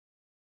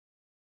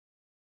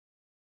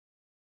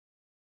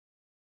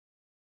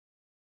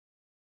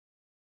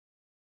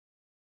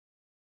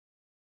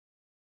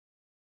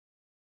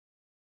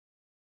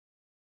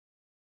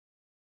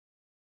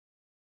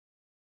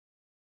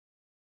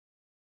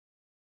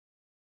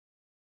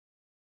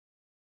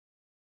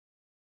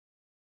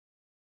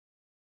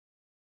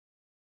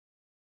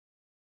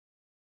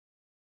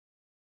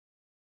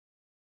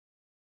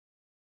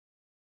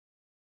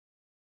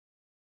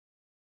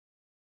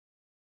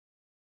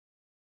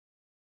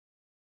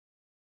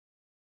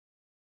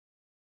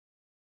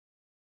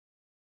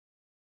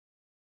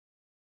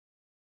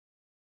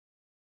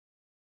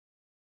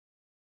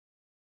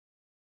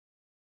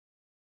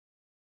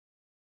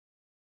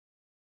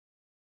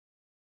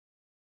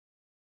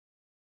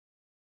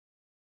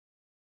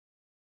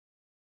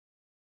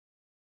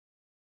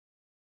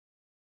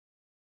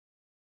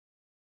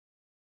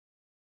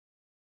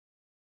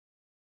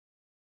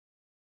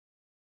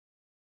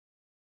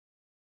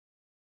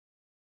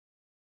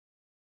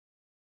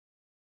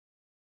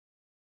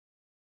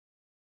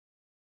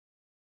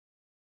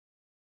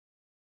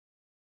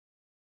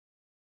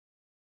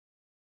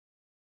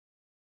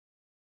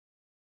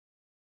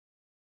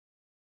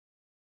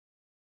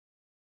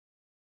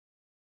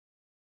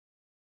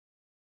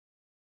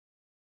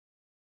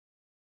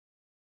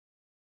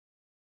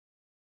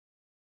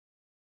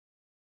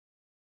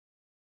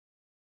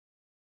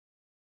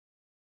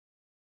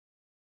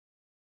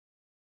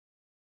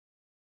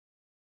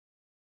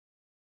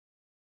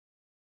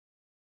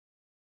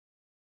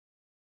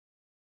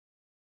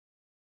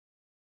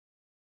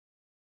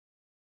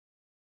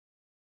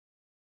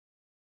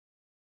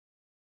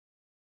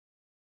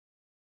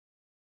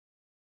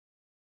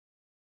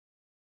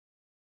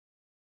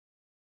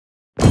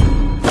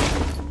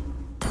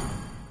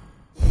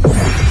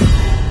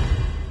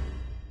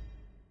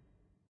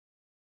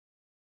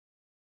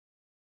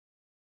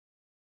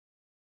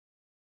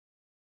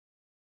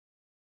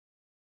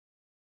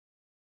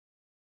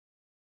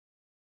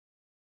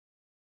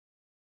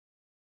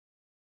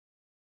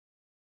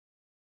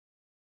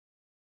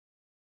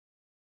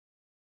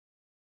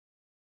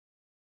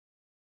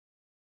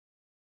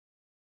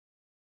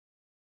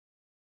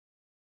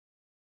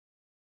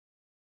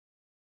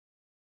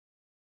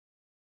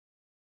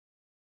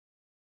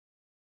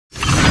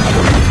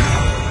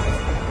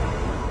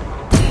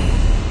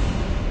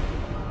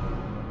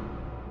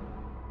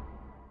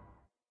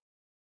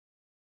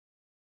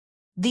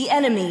 The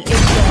enemy is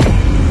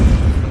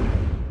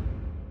dead.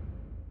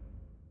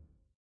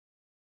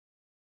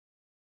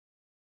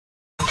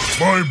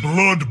 My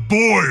blood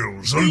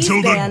boils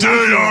until the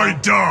day I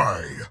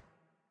die.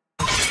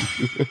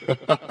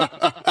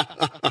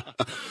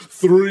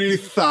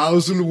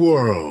 3,000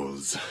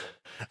 worlds,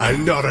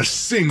 and not a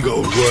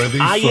single worthy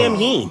foe. I am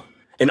he,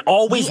 and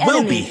always The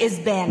will be, enemy is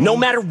banned. no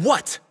matter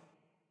what.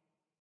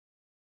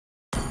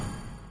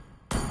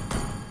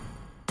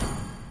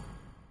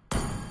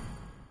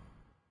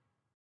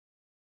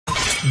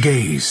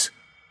 Gaze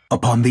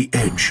upon the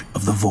edge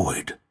of the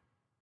void.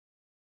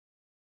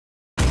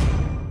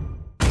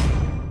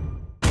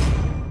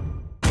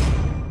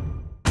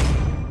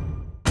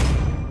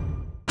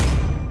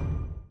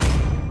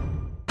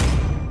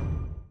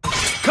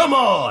 Come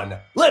on,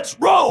 let's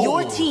roll!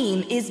 Your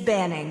team is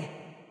banning.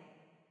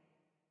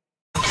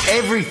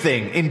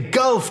 Everything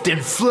engulfed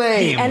in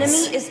flames. The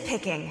enemy is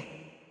picking.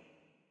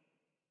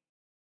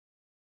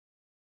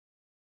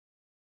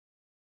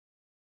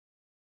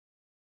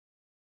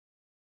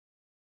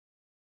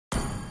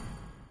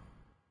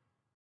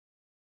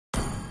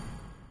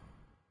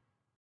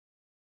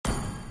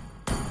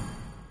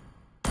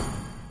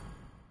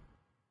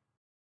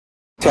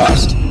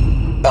 Test.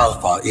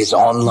 Alpha is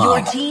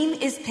online. Your team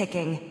is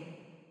picking.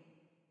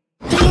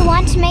 Do you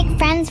want to make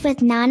friends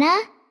with Nana?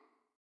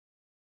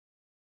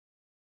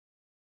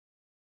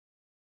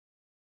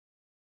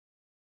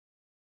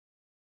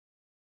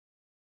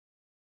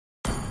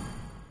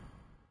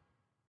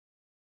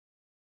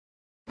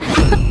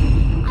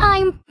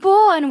 I'm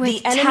born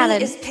with The enemy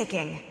talent. is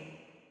picking.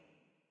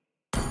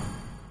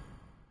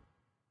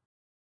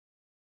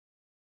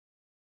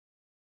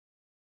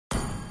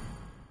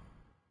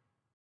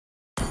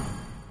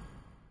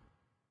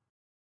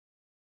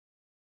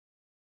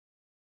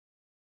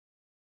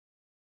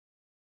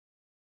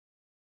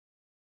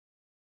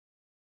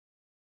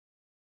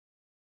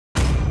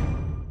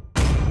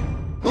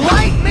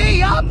 Light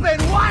me up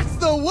and watch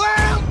the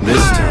world burn!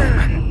 This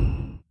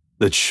time,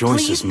 the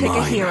choice Please is pick mine.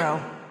 a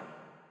hero.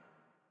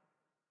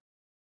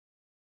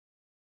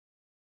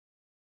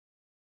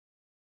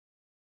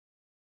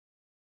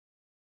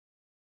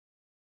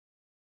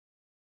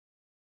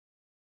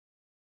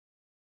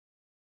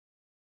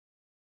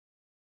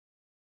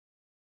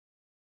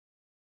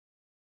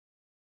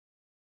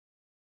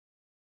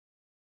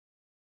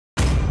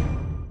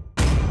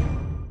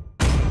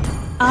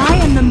 I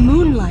am the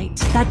moonlight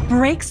that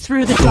breaks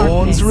through the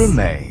darkness. Thorns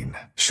remain,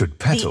 should The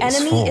petals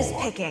enemy fall. is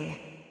picking.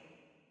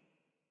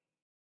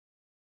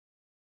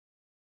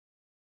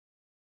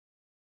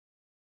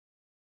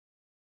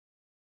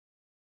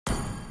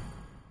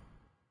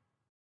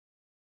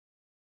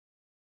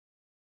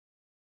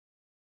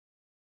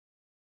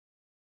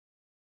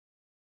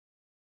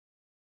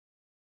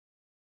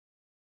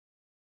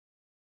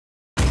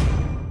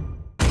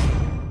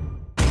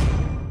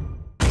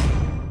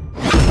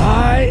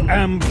 I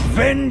am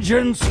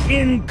vengeance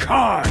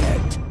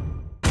incarnate.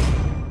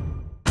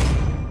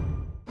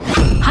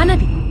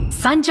 Hanabi,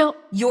 Sanjo.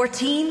 Your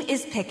team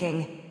is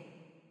picking.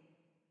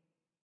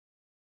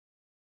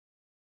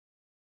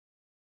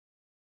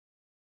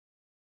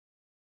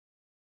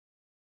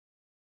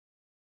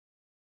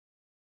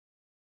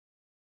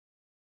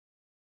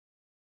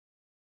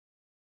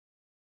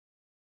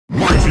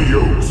 Mighty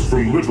oaks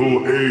from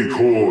little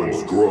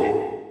acorns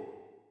grow.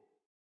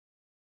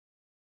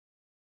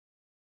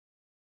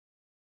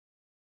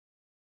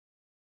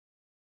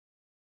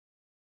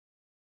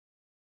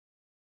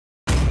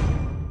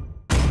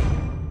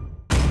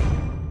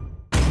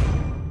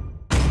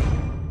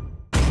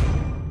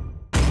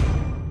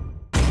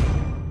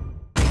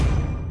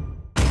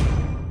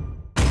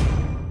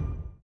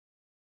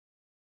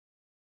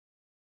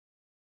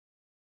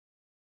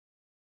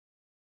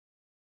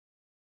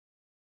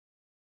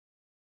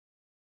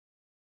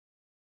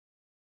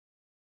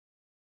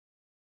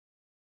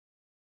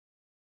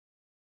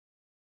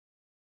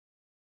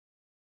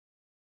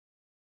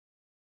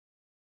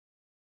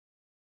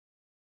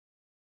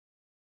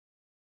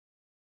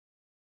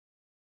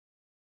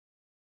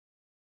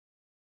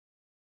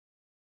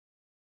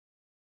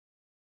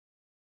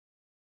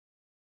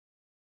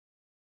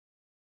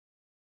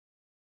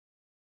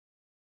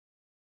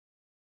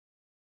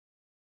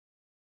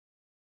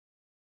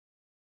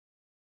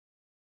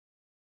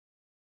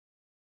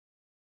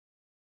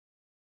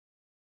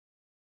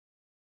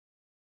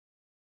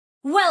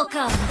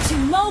 Welcome to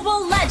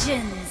Mobile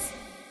Legends!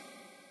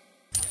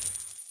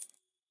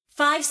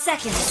 5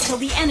 seconds till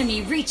the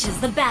enemy reaches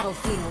the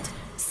battlefield.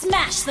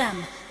 Smash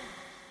them!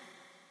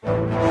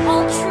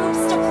 All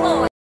troops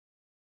deployed!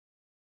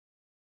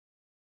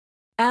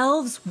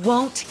 Elves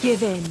won't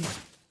give in,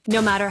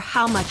 no matter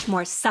how much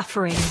more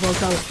suffering we'll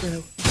go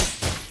through.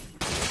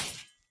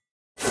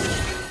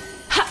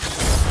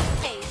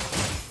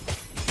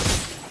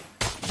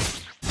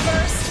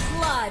 First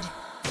blood!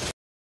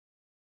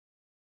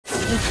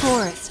 The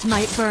forest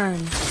might burn,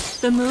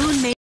 the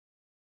moon may...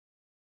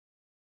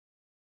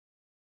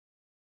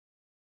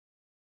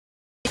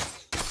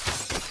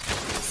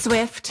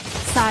 Swift,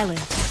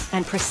 silent,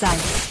 and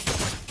precise.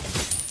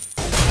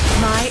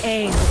 My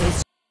aim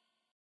is...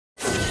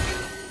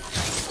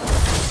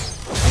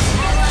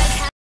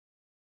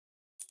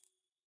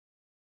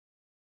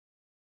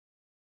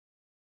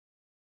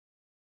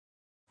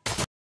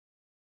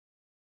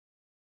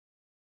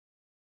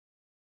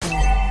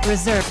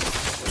 Reserve.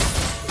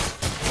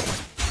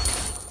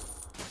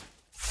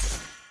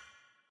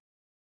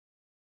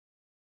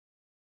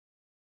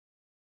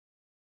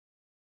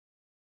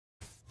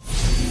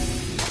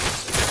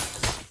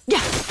 Yeah.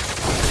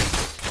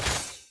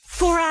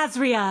 For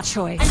Azria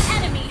choice.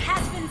 An enemy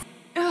has been...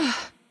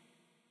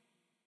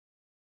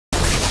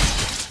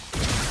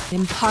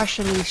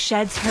 Impartially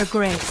sheds her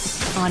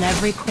grace on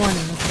every corner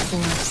of the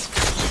forest.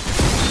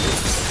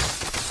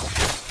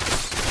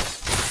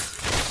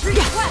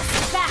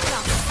 Request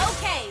backup.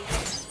 Okay.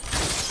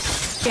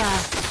 Yeah,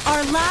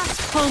 our last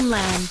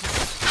homeland.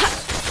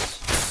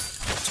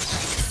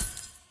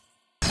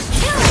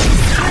 Killing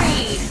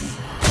spree.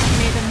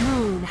 May the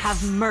moon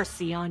have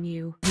mercy on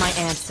you, my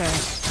answer.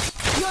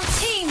 Your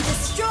team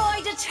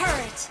destroyed a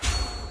turret.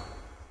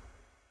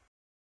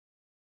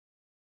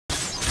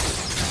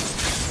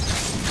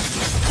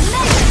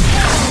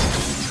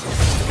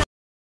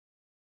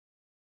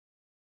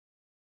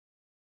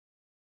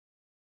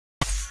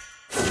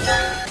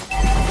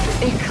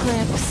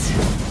 Eclipse.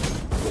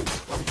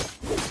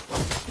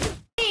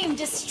 Team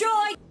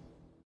destroyed.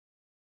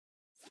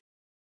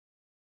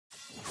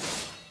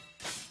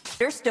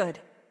 Understood.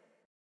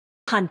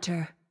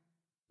 Hunter.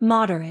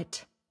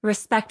 Moderate,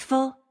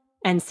 respectful,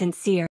 and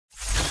sincere.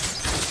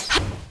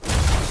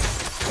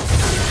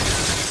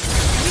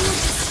 You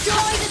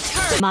destroyed a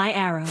turret. My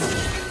arrow.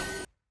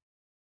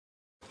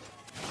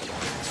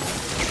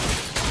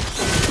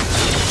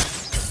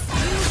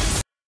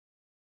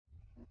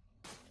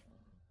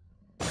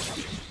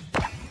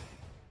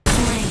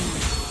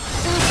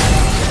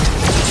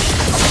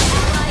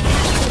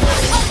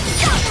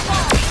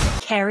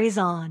 Carries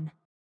on.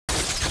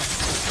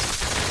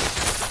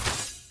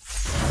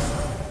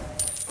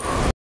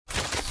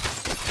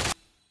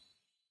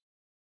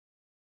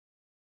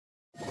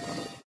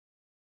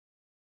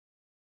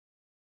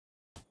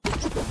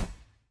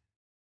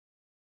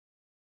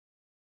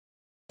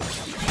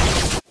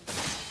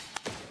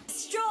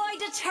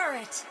 Destroyed a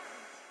turret.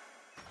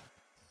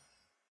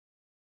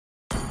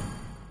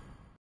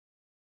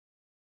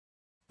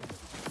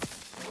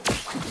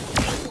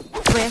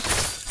 Swift,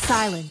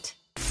 silent.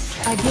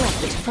 A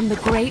gift from the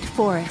great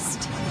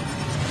forest.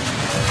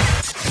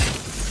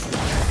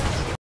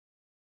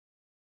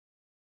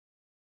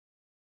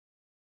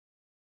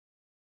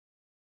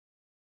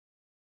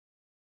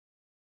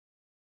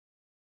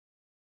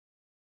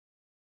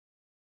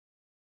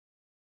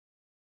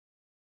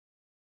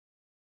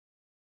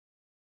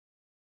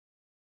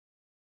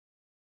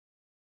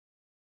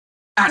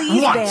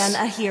 Please ban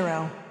a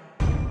hero.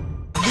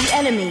 The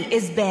enemy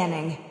is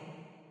banning.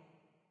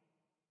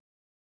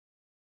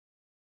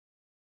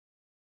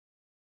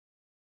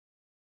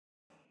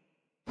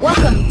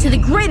 Welcome to the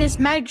greatest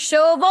magic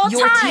show of all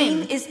Your time!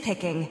 team is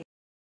picking.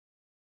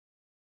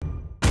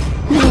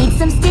 Need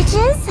some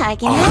stitches? I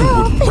can I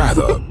help. would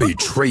rather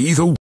betray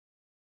the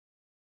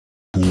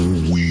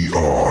who we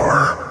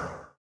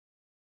are.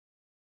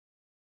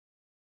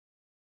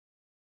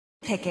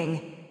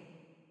 Picking.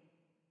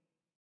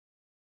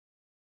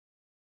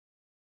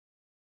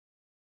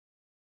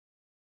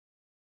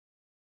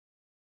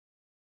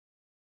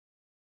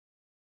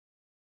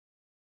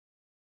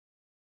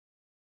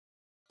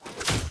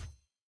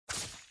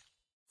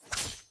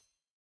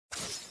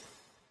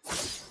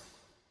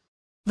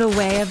 The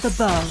way of the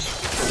bow.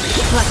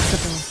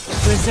 Flexible,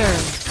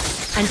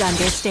 reserved, and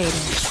understated.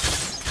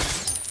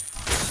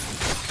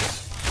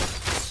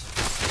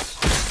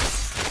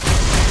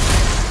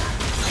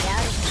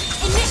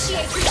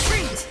 Initiate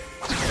retreat.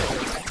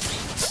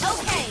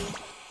 Okay.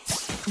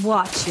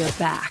 Watch your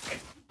back.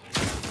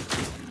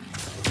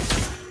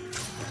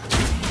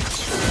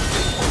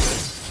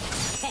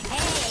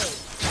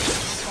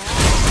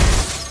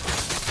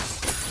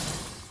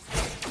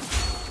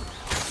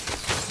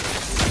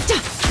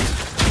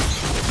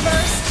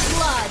 First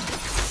blood.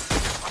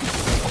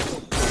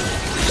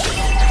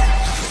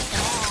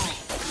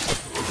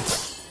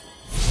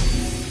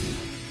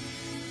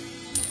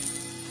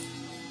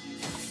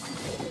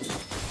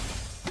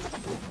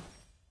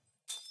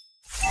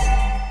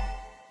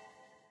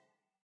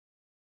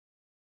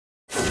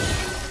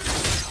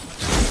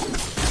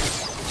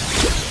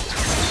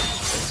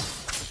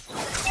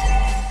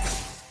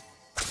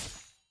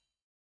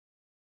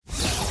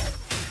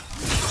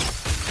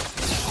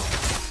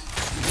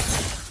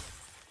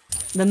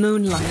 The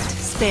moonlight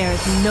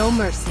spares no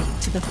mercy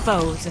to the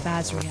foes of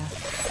Azria.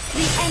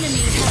 The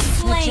enemy has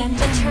slain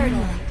the turtle.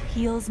 Moonlight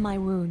heals my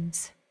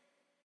wounds.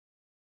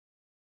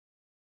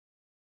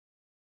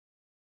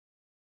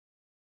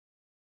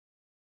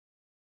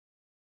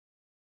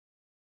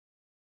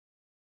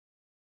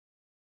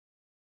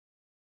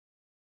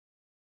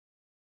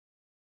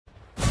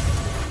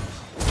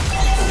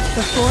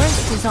 The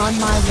forest is on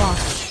my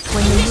watch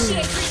when the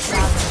moon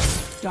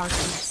travels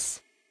darkness.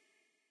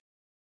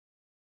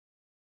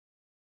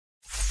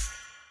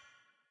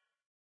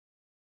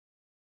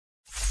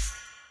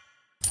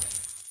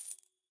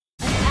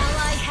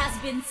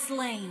 been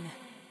slain.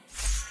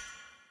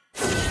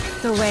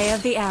 The way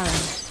of the arrow.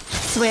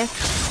 Swift,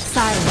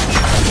 silent.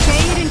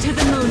 Fade into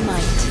the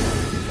moonlight.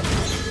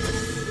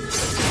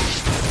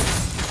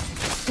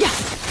 Yeah.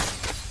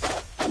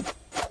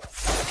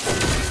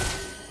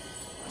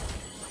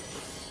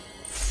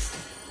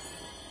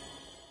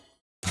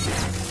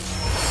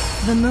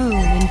 The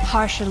moon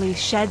impartially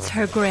sheds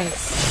her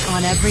grace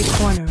on every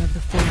corner of the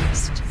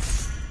forest.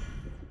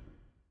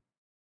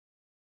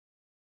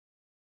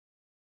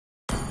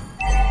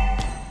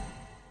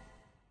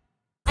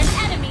 An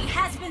enemy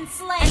has been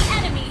slain.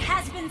 An enemy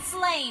has been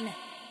slain.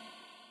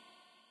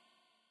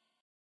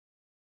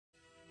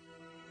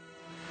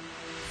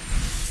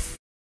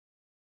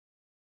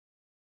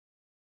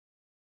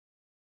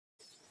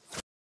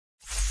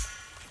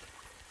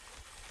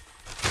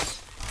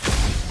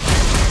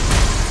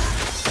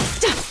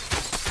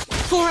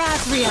 For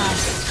Azria,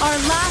 our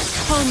last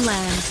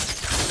homeland.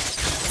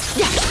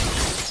 Yeah.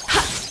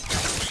 Ha.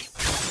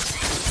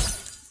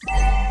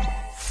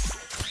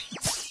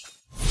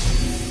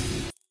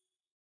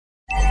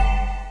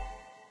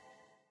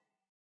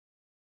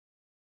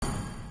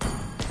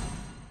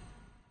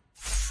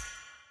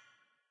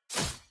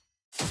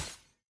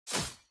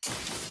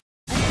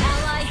 An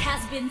ally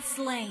has been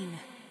slain.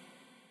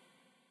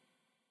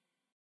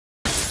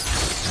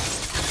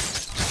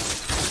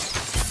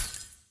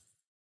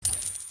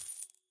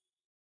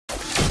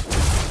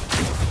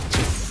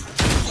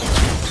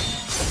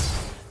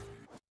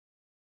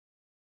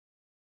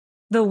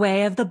 The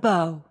way of the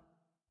bow.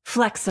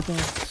 Flexible,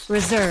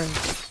 reserved,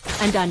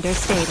 and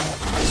understated.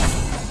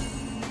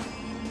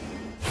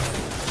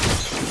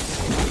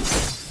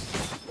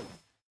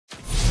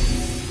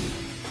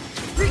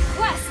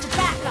 Request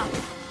backup.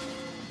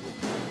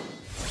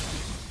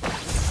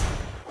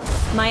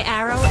 My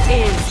arrow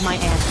is my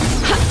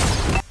answer. Ha!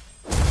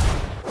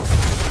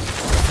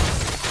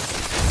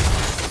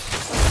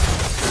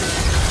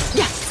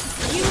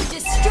 You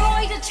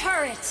destroyed a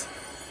turret.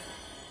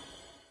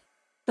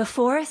 The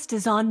forest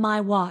is on my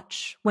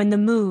watch when the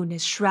moon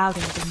is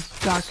shrouded in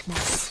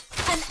darkness.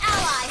 An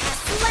ally has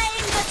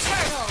slain the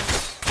turtle.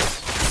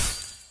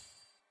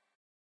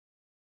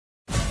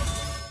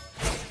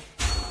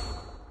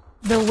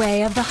 The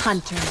way of the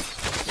hunter.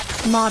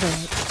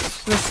 Moderate,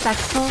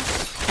 respectful,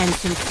 and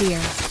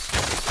sincere.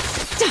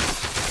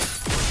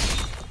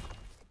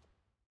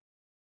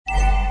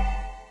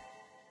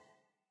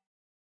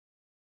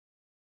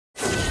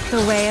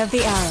 The way of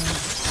the arrow.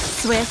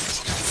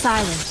 Swift,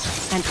 silent,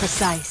 and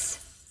precise.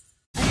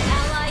 An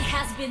ally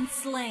has been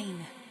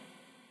slain.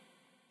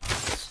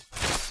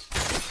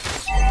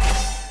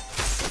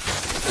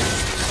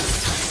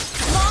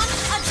 Launch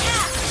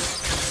attack!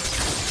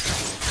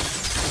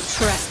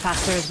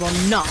 Trespassers will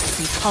not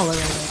be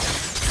tolerated.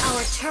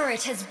 Our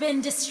turret has been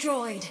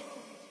destroyed.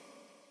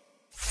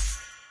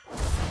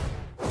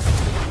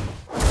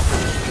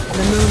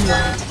 The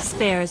moonlight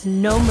spares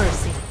no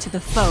mercy to the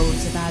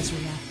foes of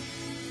Azria.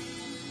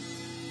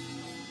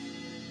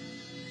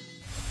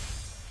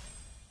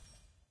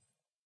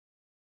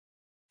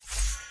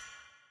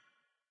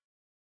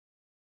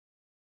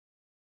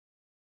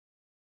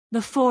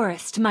 The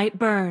forest might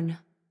burn.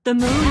 The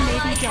moon may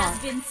be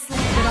dark,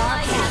 but our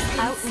path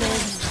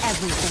outlives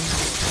everything.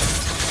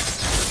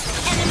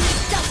 Enemy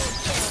double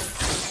kill.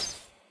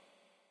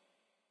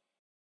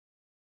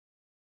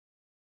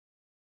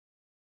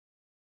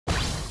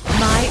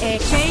 My aim.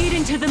 Fade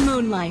into the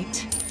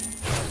moonlight.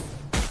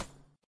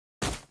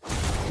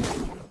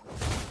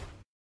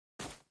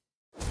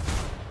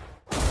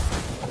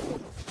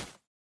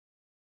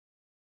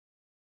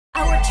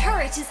 Our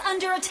turret is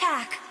under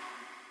attack.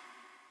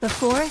 The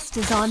forest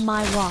is on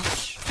my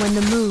watch when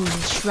the moon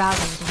is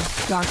shrouded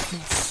in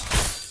darkness.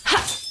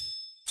 Ha!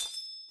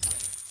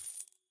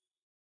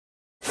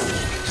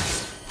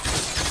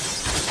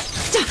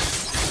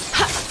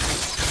 Ha!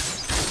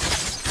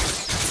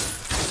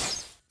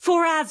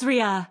 For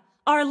Azria,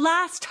 our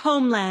last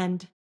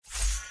homeland.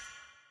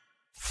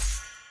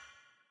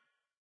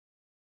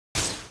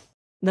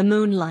 The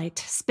moonlight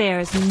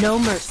spares no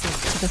mercy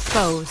to the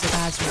foes of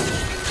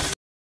Azria.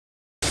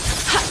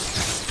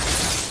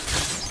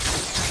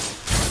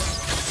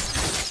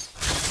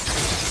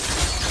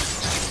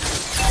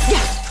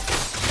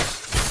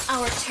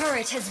 Our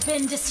turret has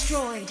been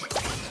destroyed.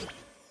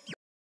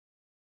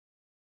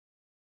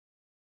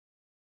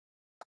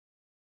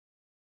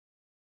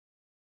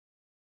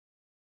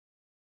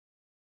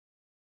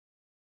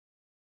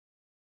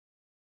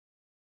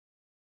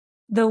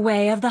 The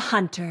way of the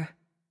hunter.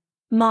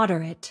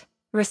 Moderate,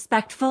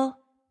 respectful,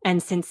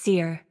 and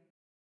sincere.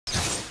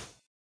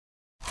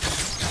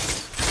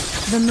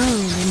 The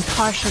moon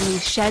impartially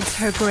sheds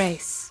her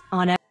grace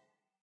on every.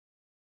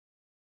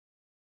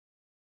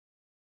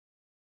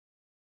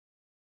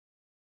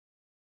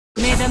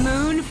 May the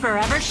moon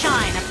forever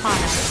shine upon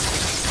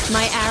us.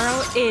 My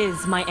arrow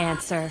is my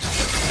answer.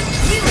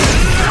 You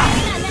are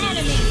an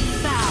enemy!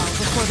 Bow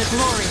before the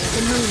glory of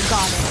the moon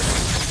goddess.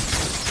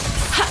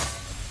 Ha!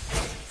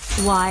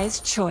 Wise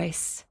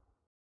choice.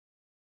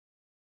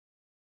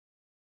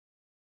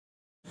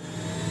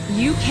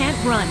 You can't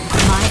run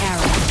from my arrow.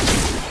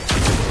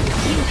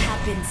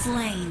 have been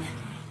slain.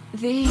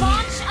 The...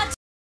 Launch a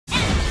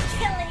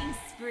killing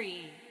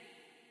spree.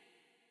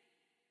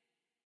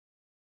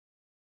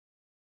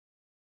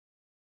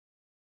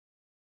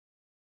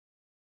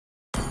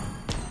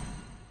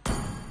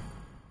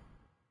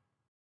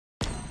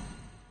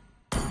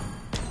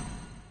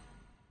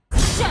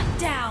 Shut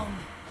down.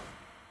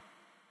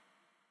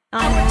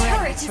 I'm Our ready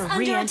turret to is under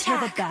re-enter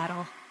the attack.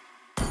 battle.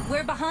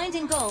 We're behind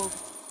in gold.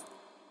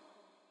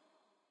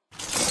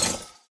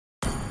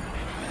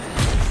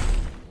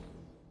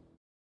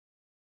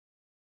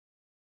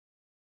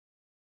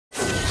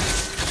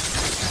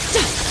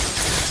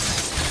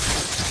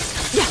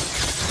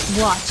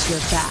 Watch your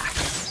back.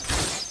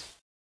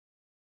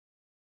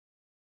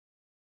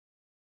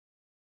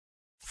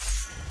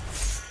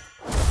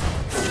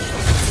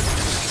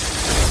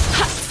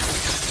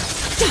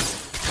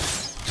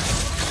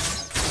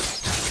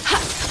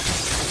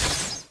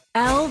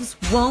 Elves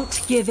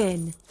won't give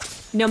in,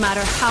 no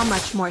matter how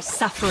much more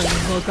suffering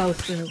we'll go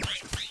through.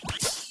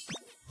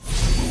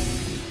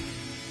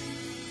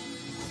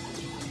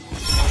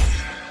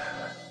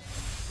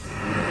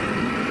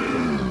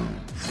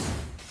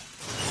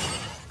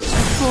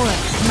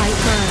 Forest might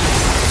burn,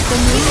 the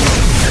moon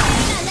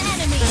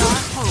but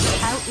our hope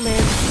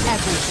outlives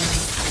everything.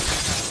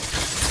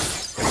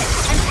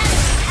 An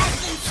enemy has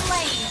been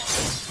slain.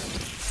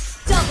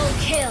 Double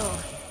kill.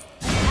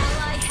 An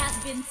ally has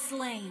been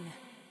slain.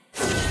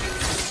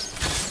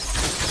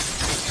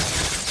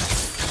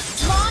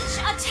 Launch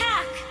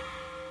attack.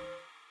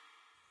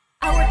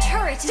 Our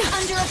turret is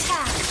under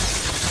attack.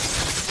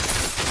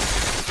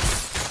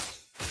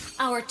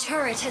 Our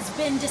turret has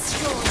been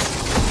destroyed.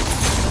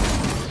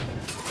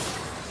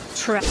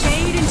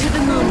 Fade into the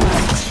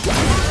moonlight. An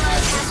ally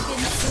has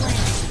been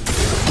slain.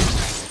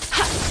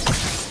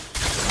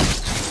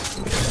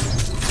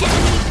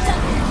 Enemy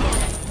double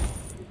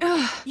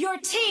kill. Your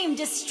team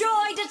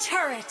destroyed a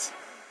turret.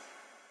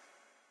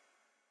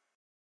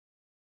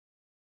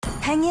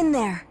 Hang in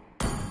there.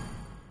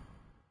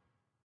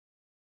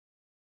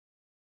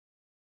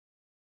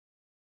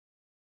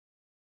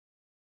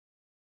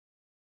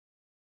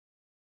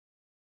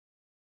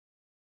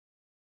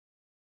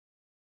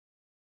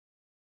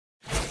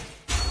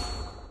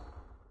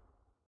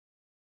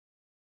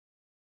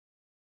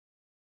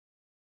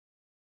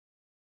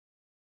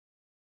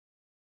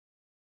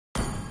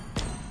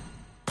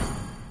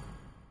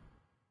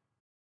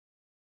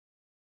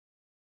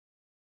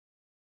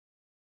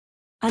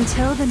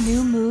 Until the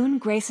new moon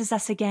graces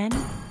us again,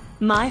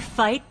 my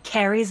fight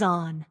carries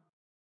on.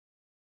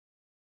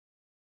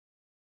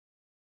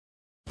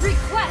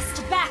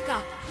 Request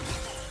backup.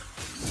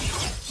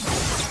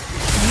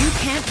 You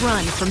can't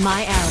run from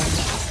my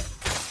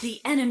arrows.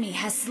 The enemy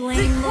has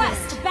slain.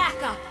 Request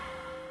backup.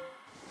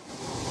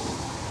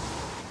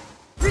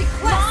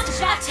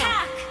 Request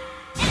attack.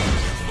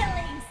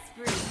 Killing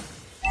spree.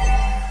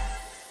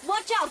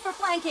 Watch out for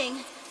flanking.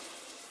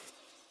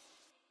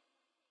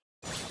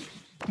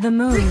 The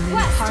moon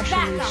Request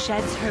partially backup.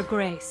 sheds her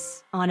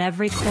grace on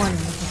every corner of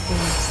the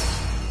forest.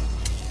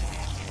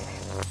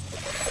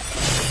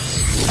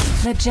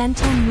 The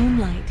gentle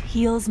moonlight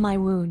heals my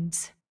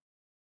wounds.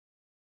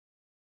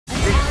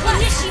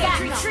 Initiate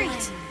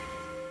retreat.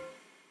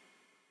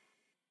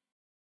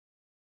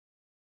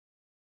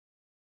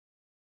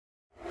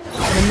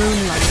 The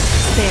moonlight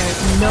spares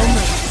no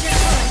mercy.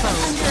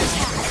 Under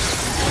attack.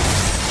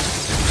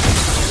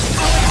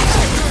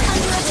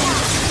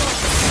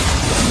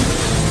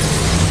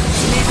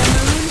 May the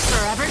moon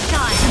forever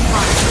shine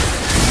upon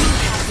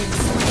us.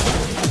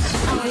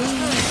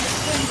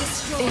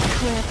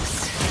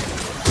 Eclipse.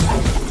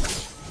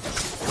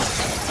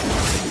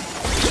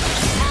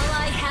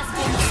 Ally has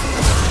been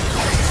slain.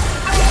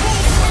 Our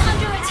base is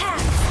under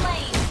attack.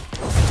 Slain.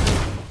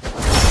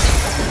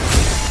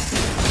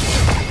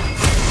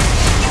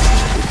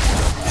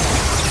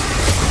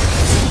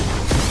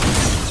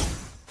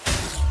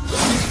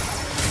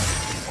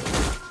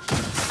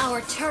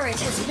 Our turret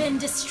has been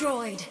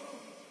destroyed.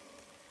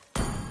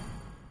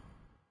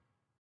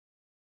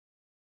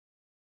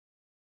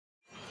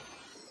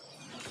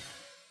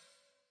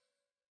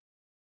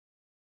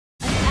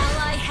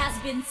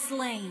 Been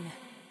slain.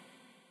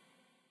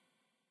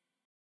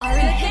 Our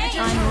inhibitor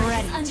I'm turret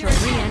ready is under to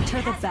attack.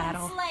 re-enter the Has been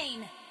battle.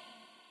 slain.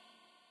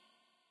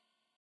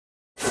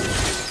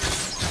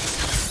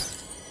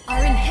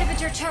 Our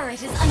inhibitor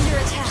turret is under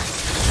attack.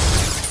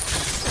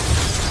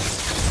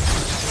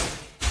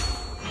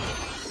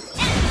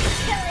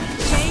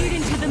 Fade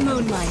into the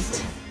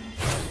moonlight.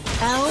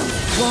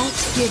 Elves won't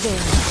give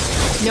in,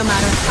 no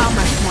matter how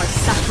much more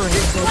suffering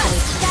they go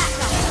through.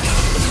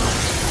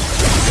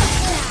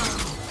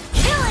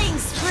 Killing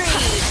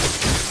spree!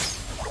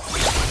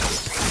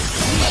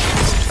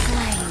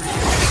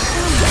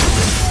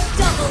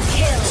 Double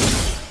kill!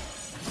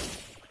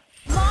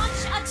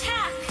 Launch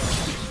attack!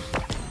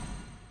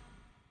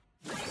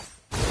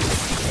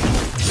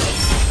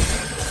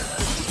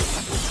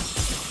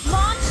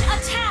 Launch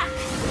attack!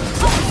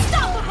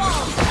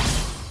 Unstoppable!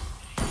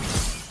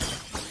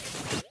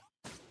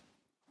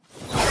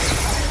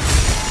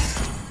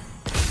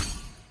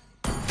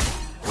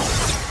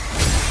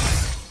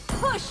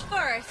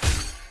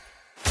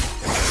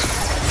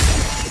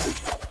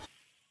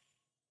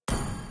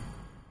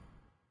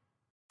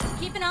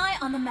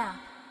 on the map.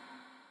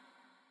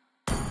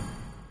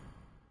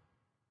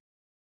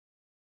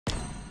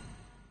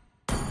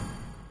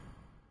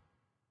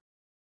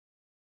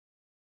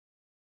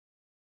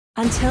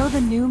 Until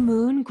the new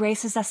moon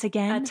graces us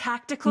again, A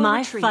tactical my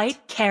retreat.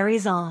 fight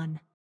carries on.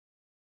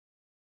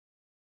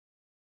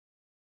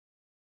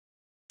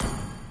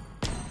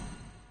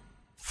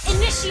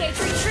 Initiate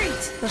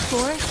retreat. The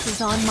forest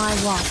is on my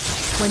watch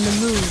when the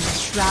moon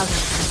is shrouded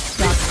in darkness.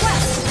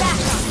 Request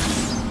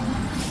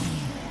backup.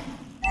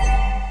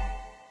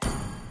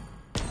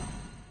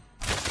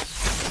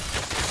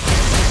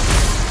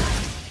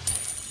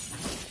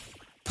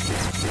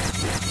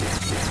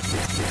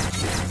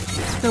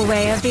 The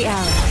way of the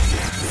arrow.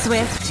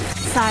 Swift,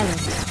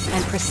 silent,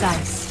 and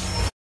precise.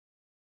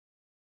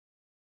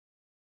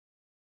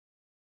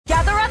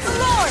 Gather at the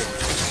Lord!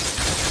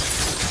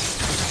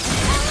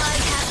 An ally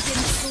has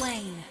been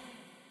slain.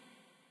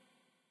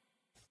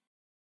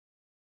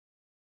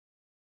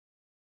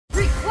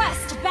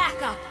 Request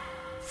backup.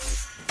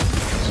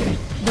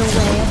 The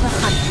way of the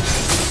hunter.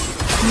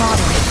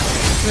 Modern,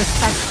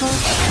 respectful,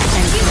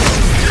 and Slain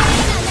good.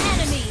 an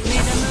enemy.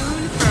 May the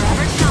moon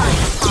forever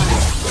shine upon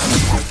us.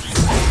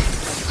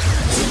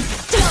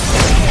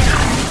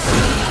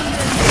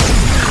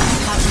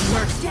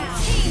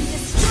 Team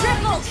destroyed.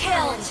 Triple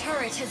kill.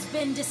 Turret has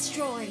been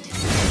destroyed.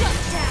 Shut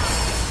down.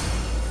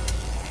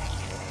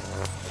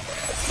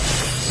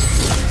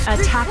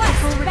 A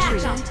tactical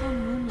retreat. Backup.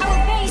 Our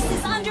base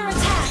is under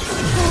attack.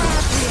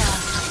 Calabria,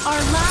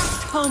 our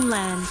last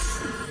homeland.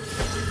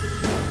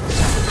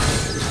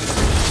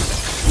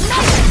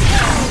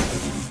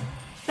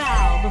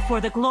 Bow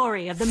before the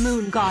glory of the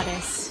moon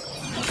goddess.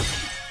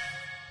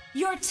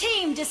 Your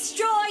team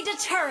destroyed a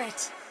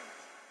turret.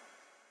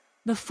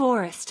 The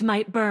forest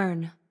might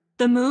burn,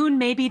 the moon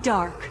may be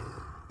dark,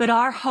 but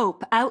our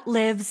hope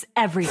outlives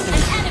everything.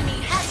 An enemy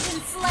has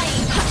been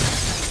slain.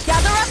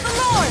 Gather at the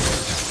Lord!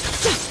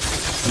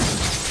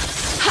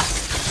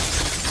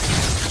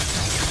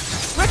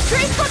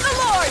 Retreat from the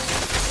Lord!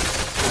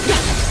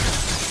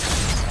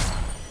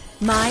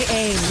 My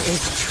aim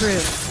is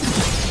true.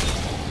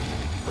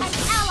 An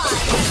ally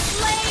has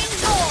slain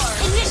Thor.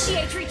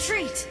 Initiate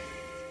retreat.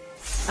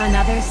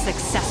 Another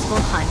successful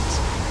hunt.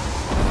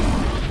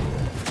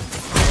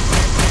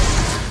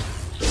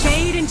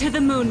 Fade into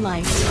the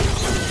moonlight.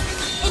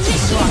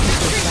 Initiate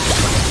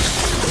retreat.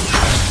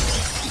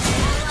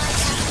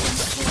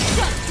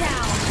 Shut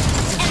down.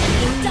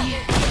 Enemy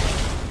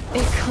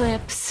double.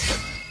 Eclipse.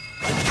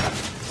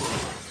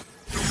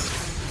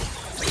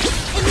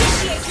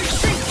 Initiate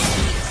retreat.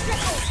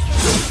 Triple.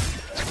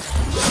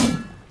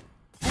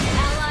 An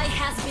ally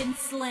has been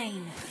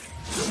slain.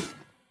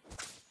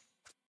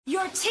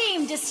 Your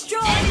team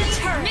destroyed a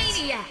turret.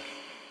 Media.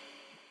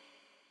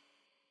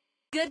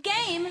 Good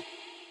game.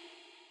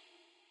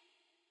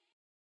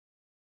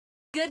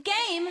 Good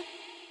game.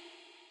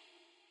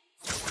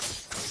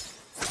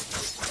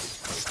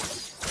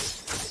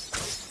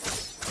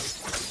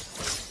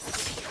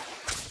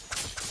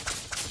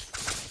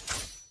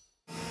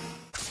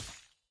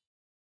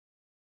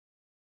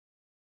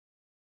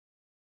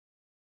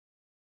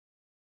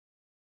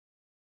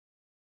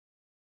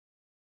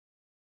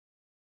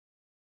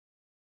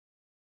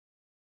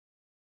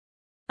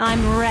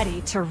 I'm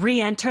ready to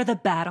re-enter the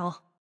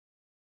battle.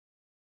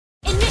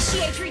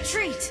 Initiate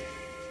retreat.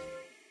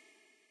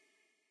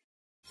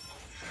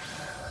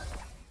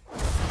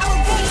 Our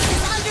base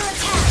is under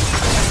attack.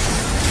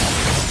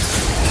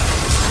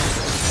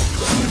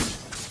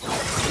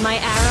 My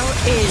arrow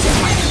is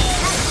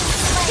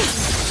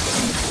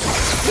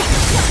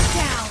Shut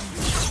down.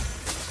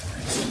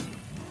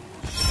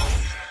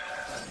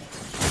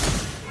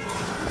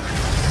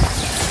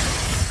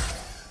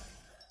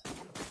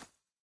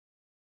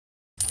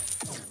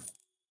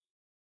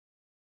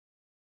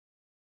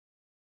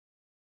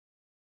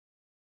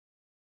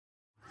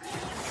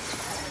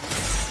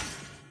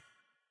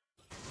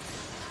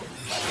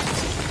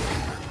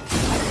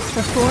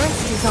 The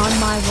forest is on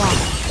my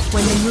watch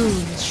when the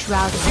moon is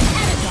shrouded in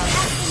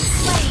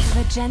darkness.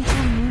 The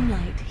gentle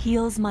moonlight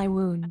heals my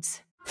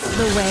wounds.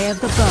 The way of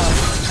the bow,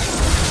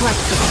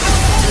 flexible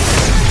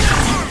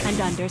and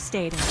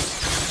understated.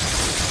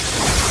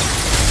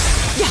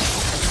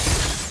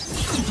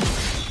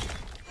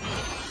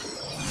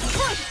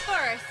 Push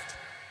first.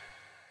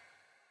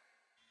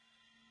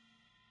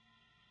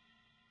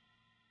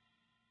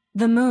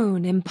 The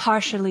moon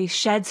impartially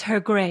sheds her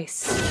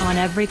grace on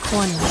every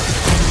corner.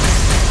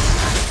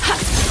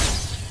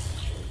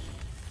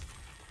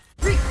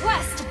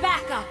 Request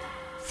backup.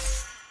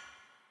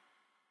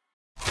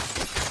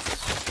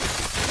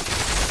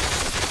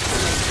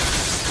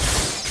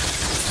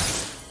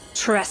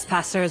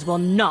 Trespassers will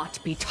not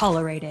be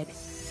tolerated.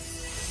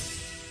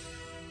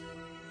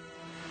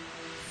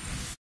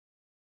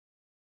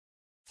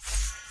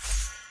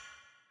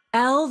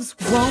 Elves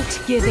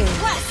won't give in,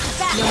 Request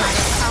backup. no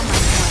matter how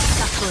much more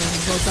suffering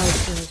we'll go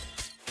through.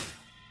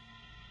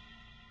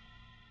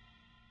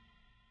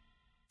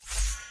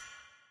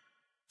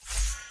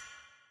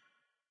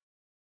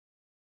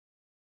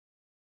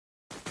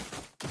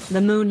 The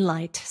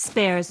moonlight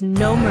spares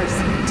no mercy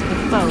to the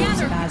foes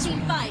Gather of for team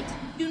Azrael. fight.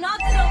 Do not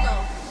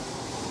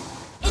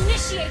solo.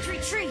 Initiate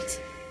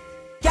retreat.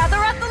 Gather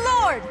at the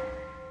Lord!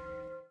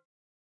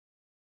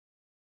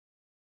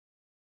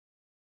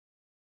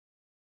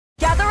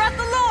 Gather at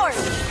the Lord!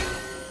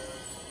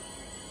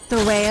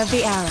 The way of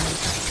the arrow.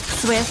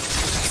 Swift,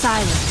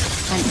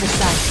 silent, and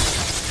precise.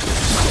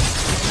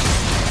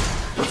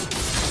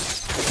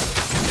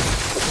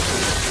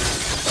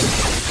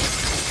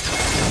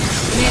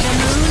 May the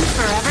moon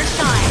forever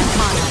shine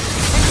upon us.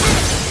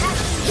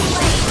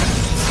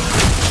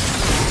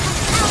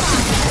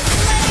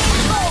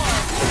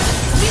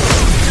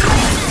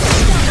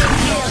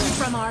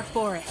 From our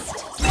forest.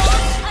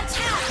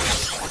 Attack.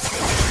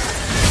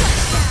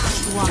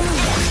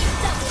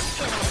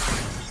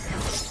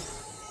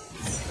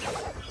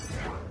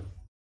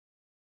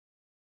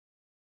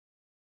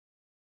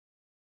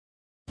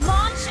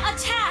 Launch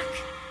attack.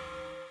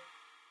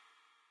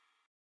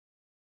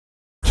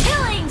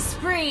 Killing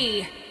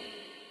spree.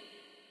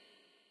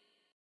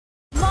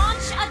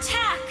 Launch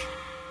attack.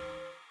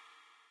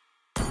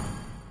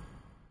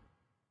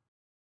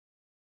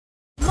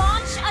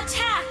 Launch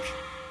attack.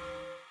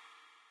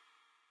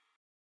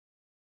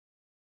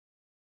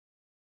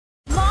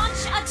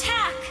 Launch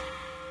attack.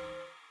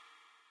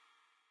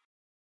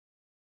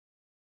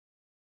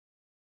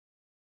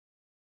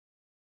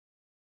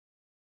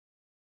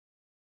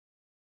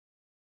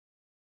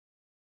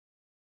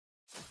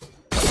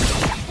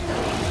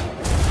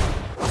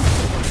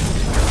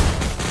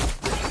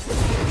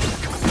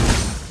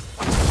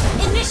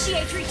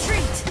 Initiate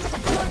retreat.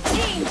 Your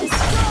team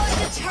destroyed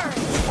the turret.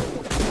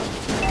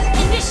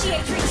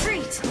 Initiate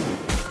retreat.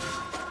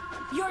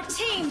 Your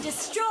team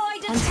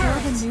destroyed a Until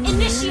the turret. new moon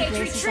Initiate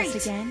graces us retreat.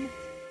 again,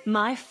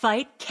 my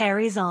fight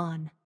carries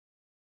on.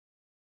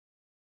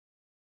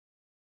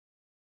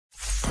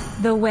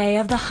 The way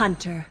of the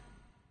hunter.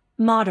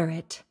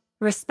 Moderate,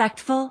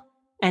 respectful,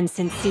 and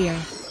sincere.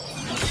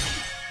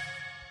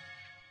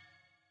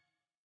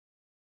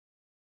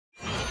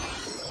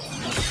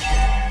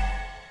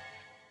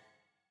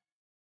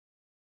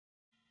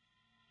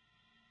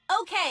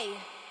 Okay.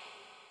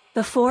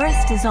 The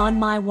forest is on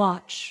my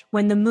watch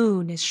when the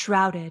moon is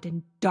shrouded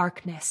in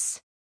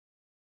darkness.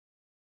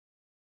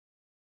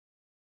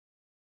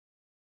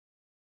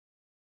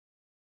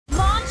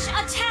 Launch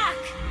attack.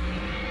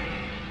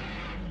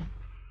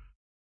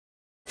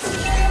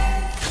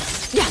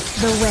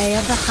 The way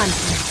of the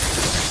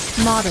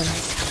hunter.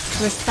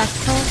 Moderate,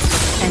 respectful,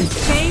 and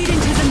fade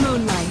into the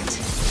moonlight.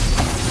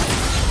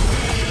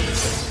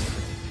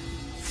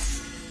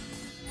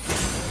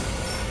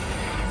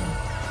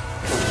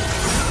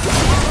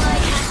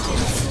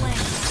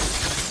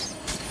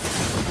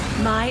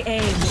 My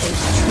aim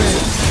is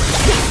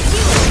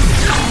true.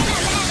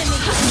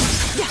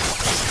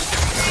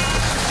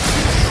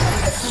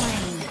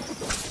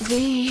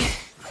 The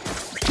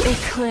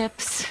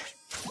eclipse.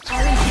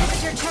 Our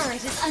inhibitor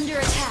turret is under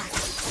attack.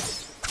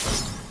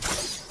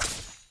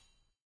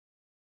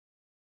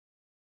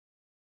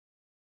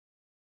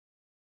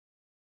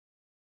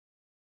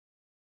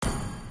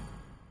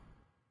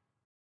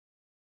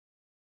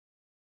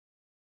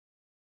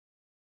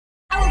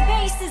 Our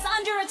base is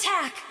under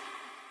attack.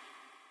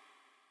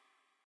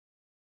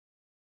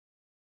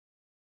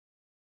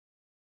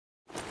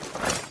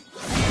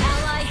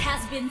 Ally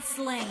has been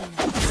slain.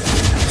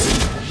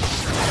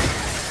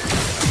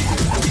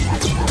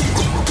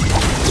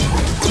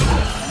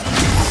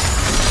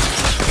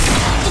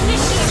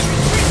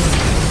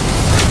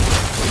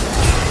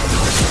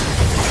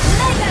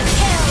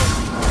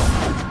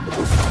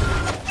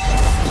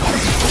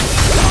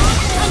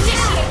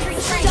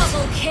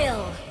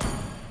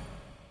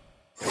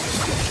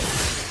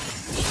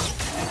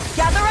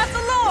 Gather at the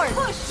Lord!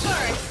 Push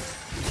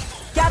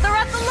first! Gather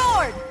at the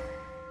Lord!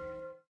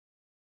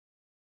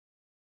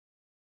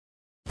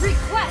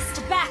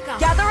 Request backup!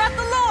 Gather at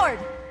the Lord!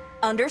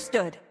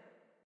 Understood.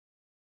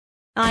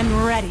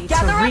 I'm ready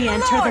Gather to at the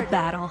re-enter the Lord!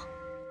 battle.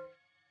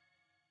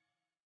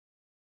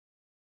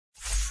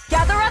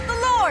 Gather at the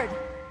Lord!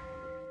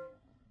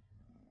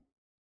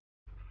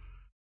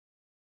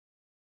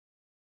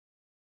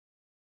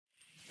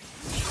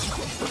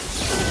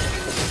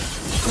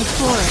 The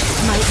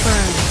forest might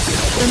burn,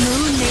 the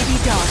moon may be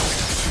dark,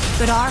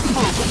 but our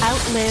hope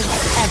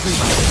outlives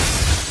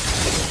everything.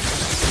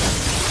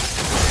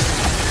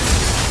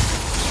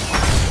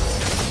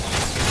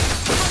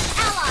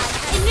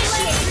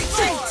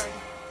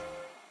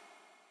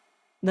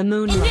 The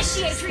moonlight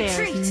Initiate spares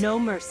retreat. no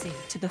mercy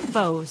to the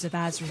foes of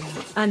Azrael.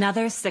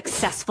 Another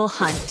successful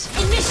hunt.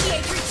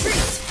 Initiate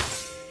retreat!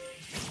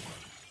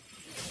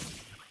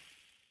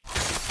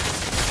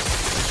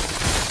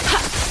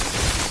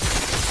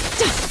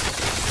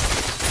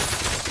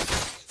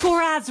 For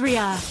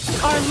Azria,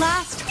 our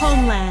last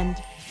homeland.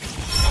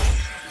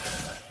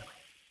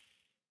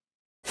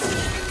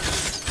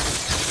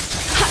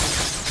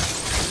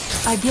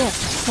 A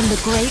gift from the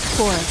great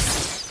forest.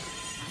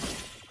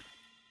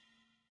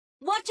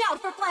 Watch out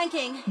for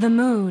flanking! The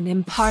moon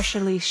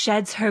impartially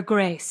sheds her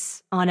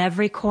grace on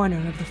every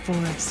corner of the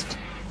forest.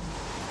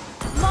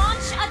 Launch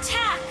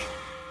attack!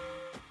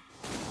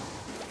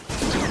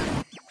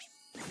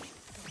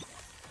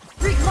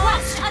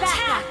 Request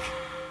attack!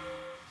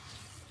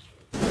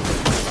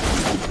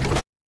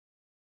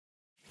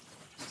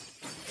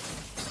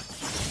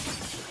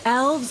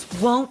 Elves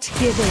won't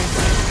give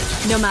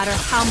in, no matter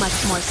how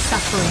much more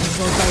suffering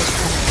will go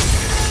through.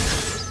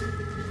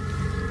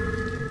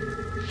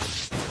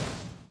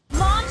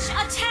 Launch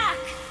attack!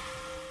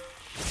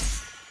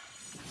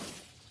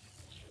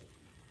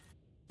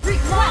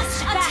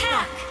 Request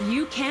attack!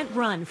 You can't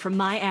run from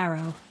my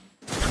arrow.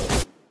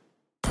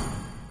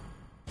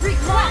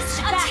 Request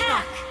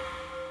attack!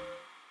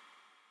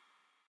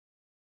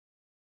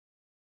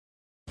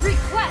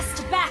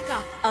 Request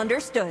backup!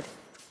 Understood.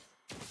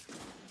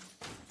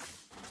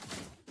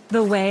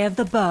 The way of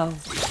the bow.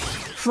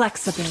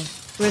 Flexible,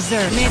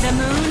 reserved. May the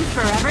moon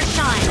forever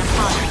shine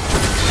upon us.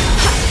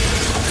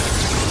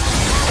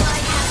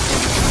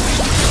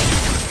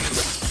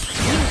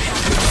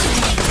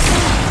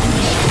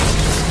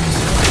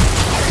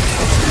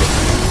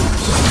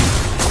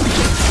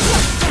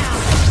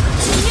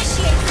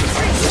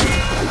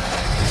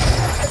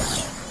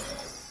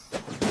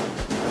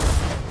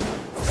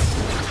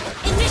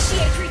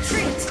 Initiate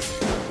retreat!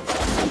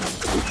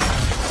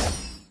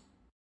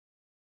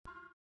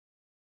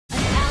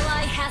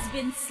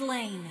 Been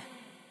slain.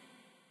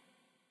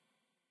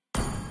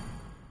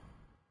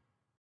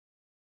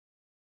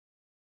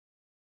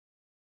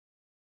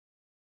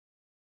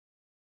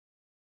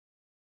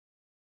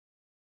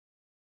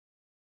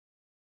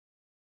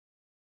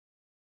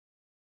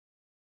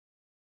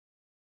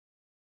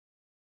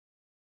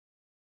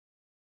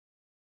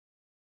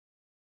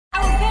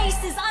 Our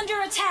base is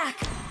under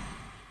attack.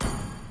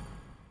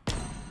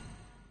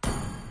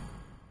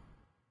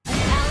 An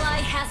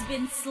ally has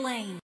been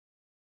slain.